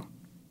intimidate you.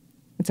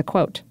 It's a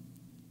quote.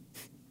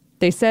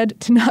 They said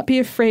to not be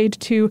afraid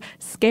to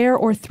scare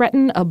or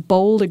threaten a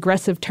bold,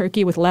 aggressive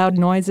turkey with loud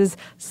noises,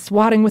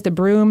 swatting with a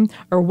broom,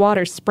 or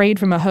water sprayed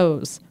from a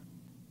hose.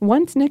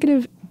 Once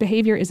negative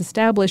behavior is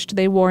established,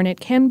 they warn, it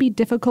can be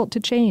difficult to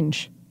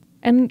change.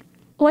 And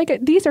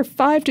these are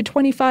 5 to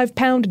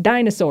 25-pound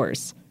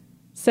dinosaurs.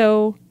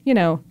 So,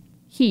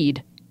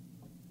 heed.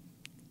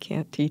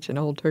 Can't teach an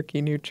old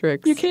turkey new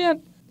tricks. You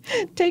can't.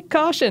 Take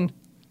caution.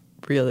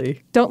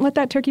 Really? Don't let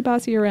that turkey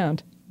boss you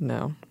around.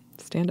 No.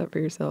 Stand up for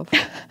yourself.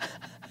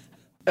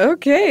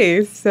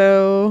 Okay,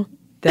 so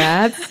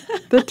that's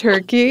the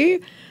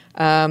turkey.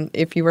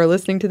 If you are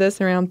listening to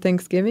this around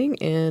Thanksgiving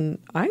in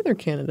either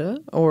Canada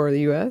or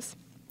the U.S.,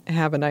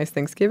 have a nice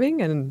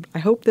Thanksgiving, and I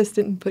hope this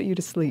didn't put you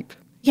to sleep.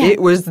 Yeah.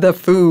 It was the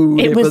food.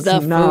 It was the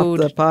not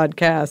food. The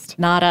podcast.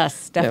 Not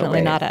us.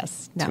 Definitely not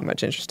us. No. Too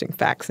much interesting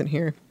facts in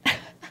here.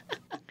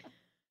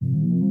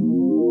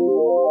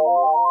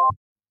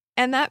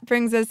 And that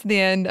brings us to the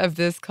end of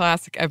this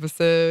classic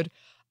episode.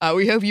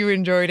 We hope you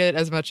enjoyed it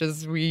as much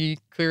as we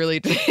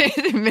clearly did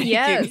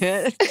making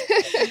it.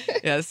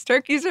 Yes,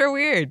 turkeys are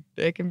weird.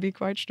 They can be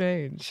quite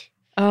strange.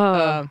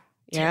 Oh,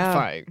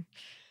 terrifying.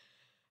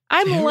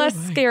 I'm less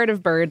scared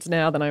of birds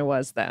now than I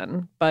was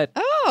then. But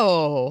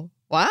oh,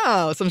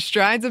 wow. Some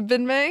strides have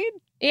been made?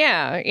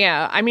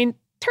 Yeah. I mean,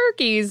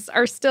 turkeys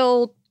are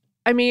still,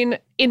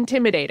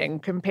 intimidating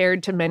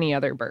compared to many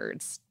other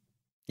birds.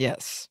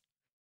 Yes.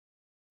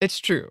 It's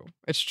true.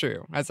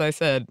 As I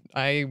said,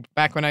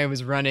 back when I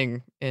was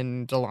running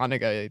in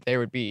Dahlonega, there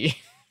would be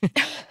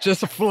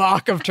just a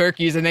flock of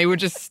turkeys, and they would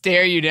just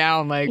stare you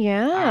down like, I'm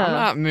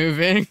not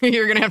moving.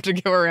 You're going to have to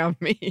go around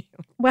me.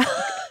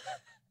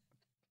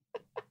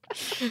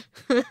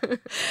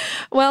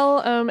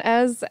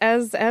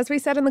 As we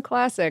said in the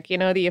classic,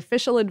 the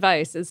official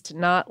advice is to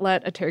not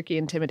let a turkey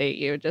intimidate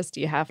you. Just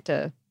you have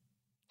to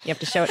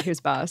show it who's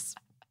boss.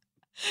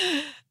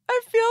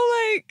 I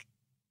feel like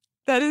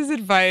that is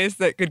advice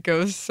that could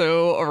go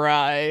so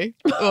awry.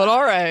 Well,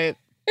 all right.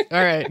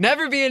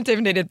 Never be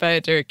intimidated by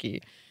a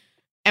turkey.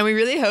 And we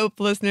really hope,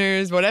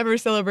 listeners, whatever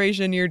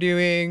celebration you're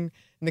doing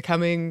in the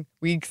coming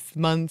weeks,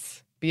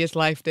 months, be it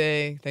Life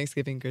Day,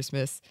 Thanksgiving,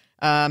 Christmas,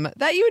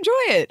 that you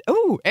enjoy it.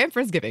 Oh, and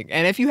Friendsgiving.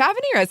 And if you have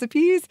any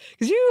recipes,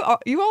 because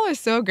you all are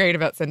so great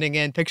about sending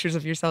in pictures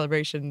of your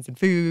celebrations and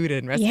food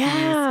and recipes.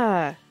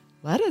 Yeah.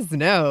 Let us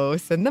know.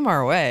 Send them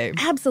our way.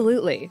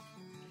 Absolutely.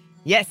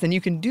 Yes, and you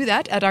can do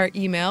that at our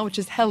email, which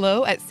is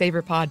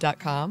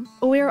hello@savorpod.com.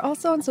 We are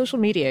also on social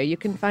media. You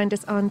can find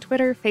us on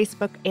Twitter,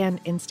 Facebook,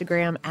 and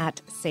Instagram at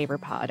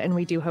SavorPod, and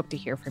we do hope to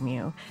hear from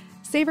you.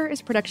 Savor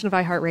is a production of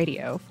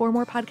iHeartRadio. For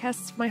more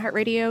podcasts from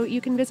iHeartRadio, you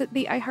can visit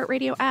the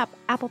iHeartRadio app,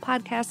 Apple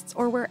Podcasts,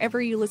 or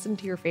wherever you listen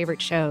to your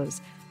favorite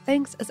shows.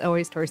 Thanks, as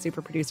always, to our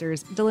super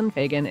producers, Dylan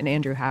Fagan and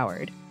Andrew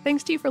Howard.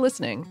 Thanks to you for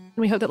listening, and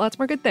we hope that lots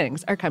more good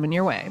things are coming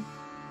your way.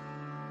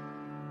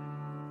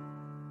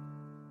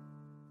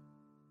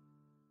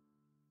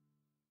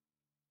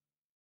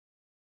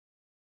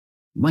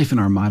 Life in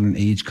our modern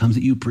age comes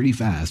at you pretty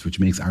fast, which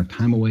makes our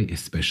time away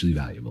especially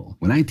valuable.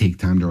 When I take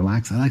time to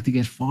relax, I like to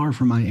get far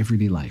from my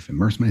everyday life,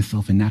 immerse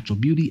myself in natural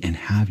beauty, and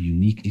have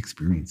unique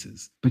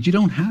experiences. But you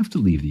don't have to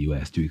leave the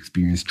U.S. to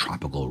experience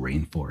tropical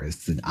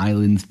rainforests and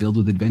islands filled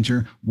with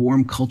adventure,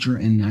 warm culture,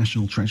 and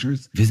national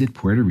treasures. Visit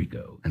Puerto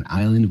Rico, an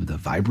island with a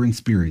vibrant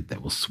spirit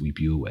that will sweep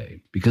you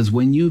away. Because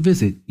when you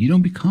visit, you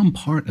don't become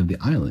part of the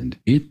island,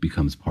 it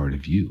becomes part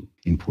of you.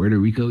 In Puerto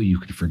Rico, you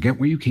can forget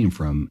where you came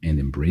from and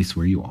embrace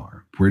where you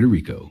are. Puerto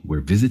Rico, where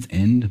visits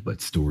end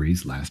but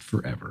stories last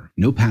forever.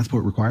 No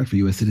passport required for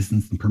U.S.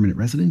 citizens and permanent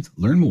residents.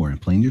 Learn more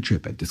and plan your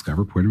trip at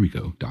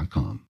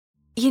discoverpuertorico.com.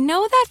 You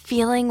know that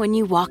feeling when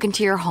you walk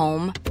into your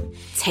home,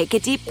 take a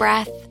deep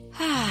breath,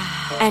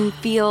 and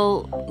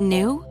feel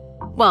new?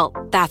 Well,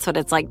 that's what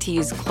it's like to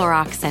use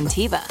Clorox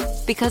Scentiva.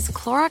 Because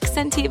Clorox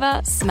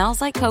Scentiva smells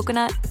like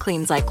coconut,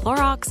 cleans like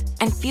Clorox,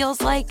 and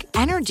feels like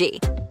energy.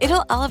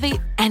 It'll elevate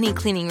any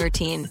cleaning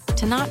routine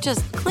to not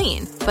just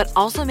clean, but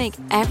also make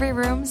every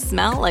room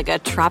smell like a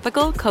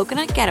tropical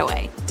coconut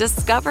getaway.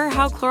 Discover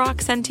how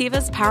Clorox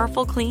Scentiva's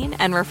powerful clean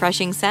and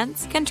refreshing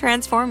scents can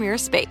transform your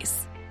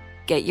space.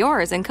 Get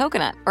yours in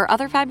coconut or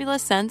other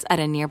fabulous scents at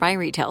a nearby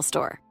retail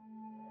store.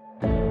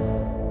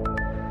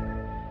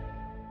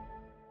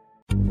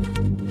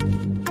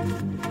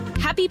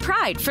 Happy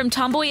Pride from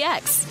Tomboy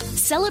X,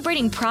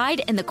 celebrating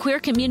pride and the queer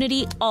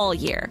community all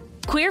year.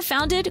 Queer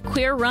founded,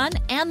 queer run,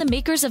 and the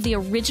makers of the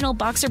original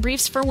boxer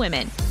briefs for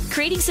women,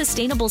 creating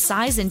sustainable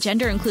size and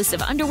gender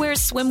inclusive underwear,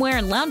 swimwear,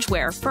 and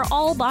loungewear for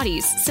all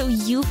bodies so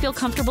you feel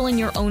comfortable in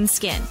your own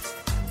skin.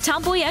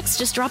 Tomboy X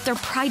just dropped their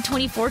Pride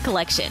 24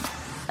 collection,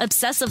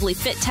 obsessively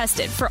fit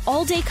tested for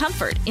all day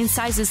comfort in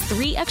sizes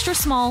 3 extra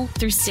small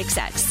through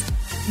 6X.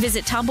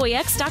 Visit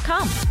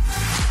tomboyx.com.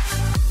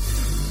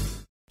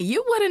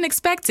 You wouldn't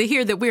expect to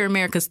hear that we're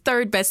America's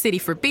third best city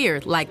for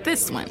beer like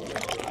this one.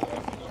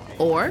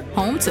 Or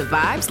home to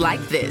vibes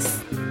like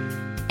this.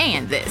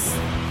 And this.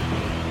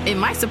 It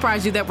might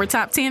surprise you that we're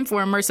top 10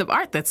 for immersive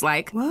art that's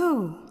like,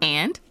 whoa.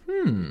 And,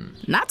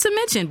 not to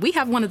mention, we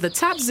have one of the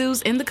top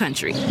zoos in the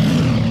country.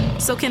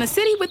 So can a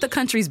city with the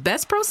country's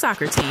best pro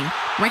soccer team,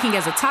 ranking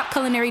as a top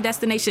culinary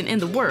destination in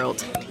the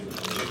world,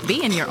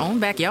 be in your own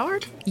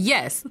backyard?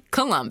 Yes,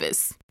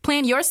 Columbus.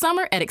 Plan your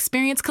summer at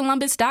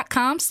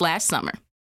experiencecolumbus.com/summer.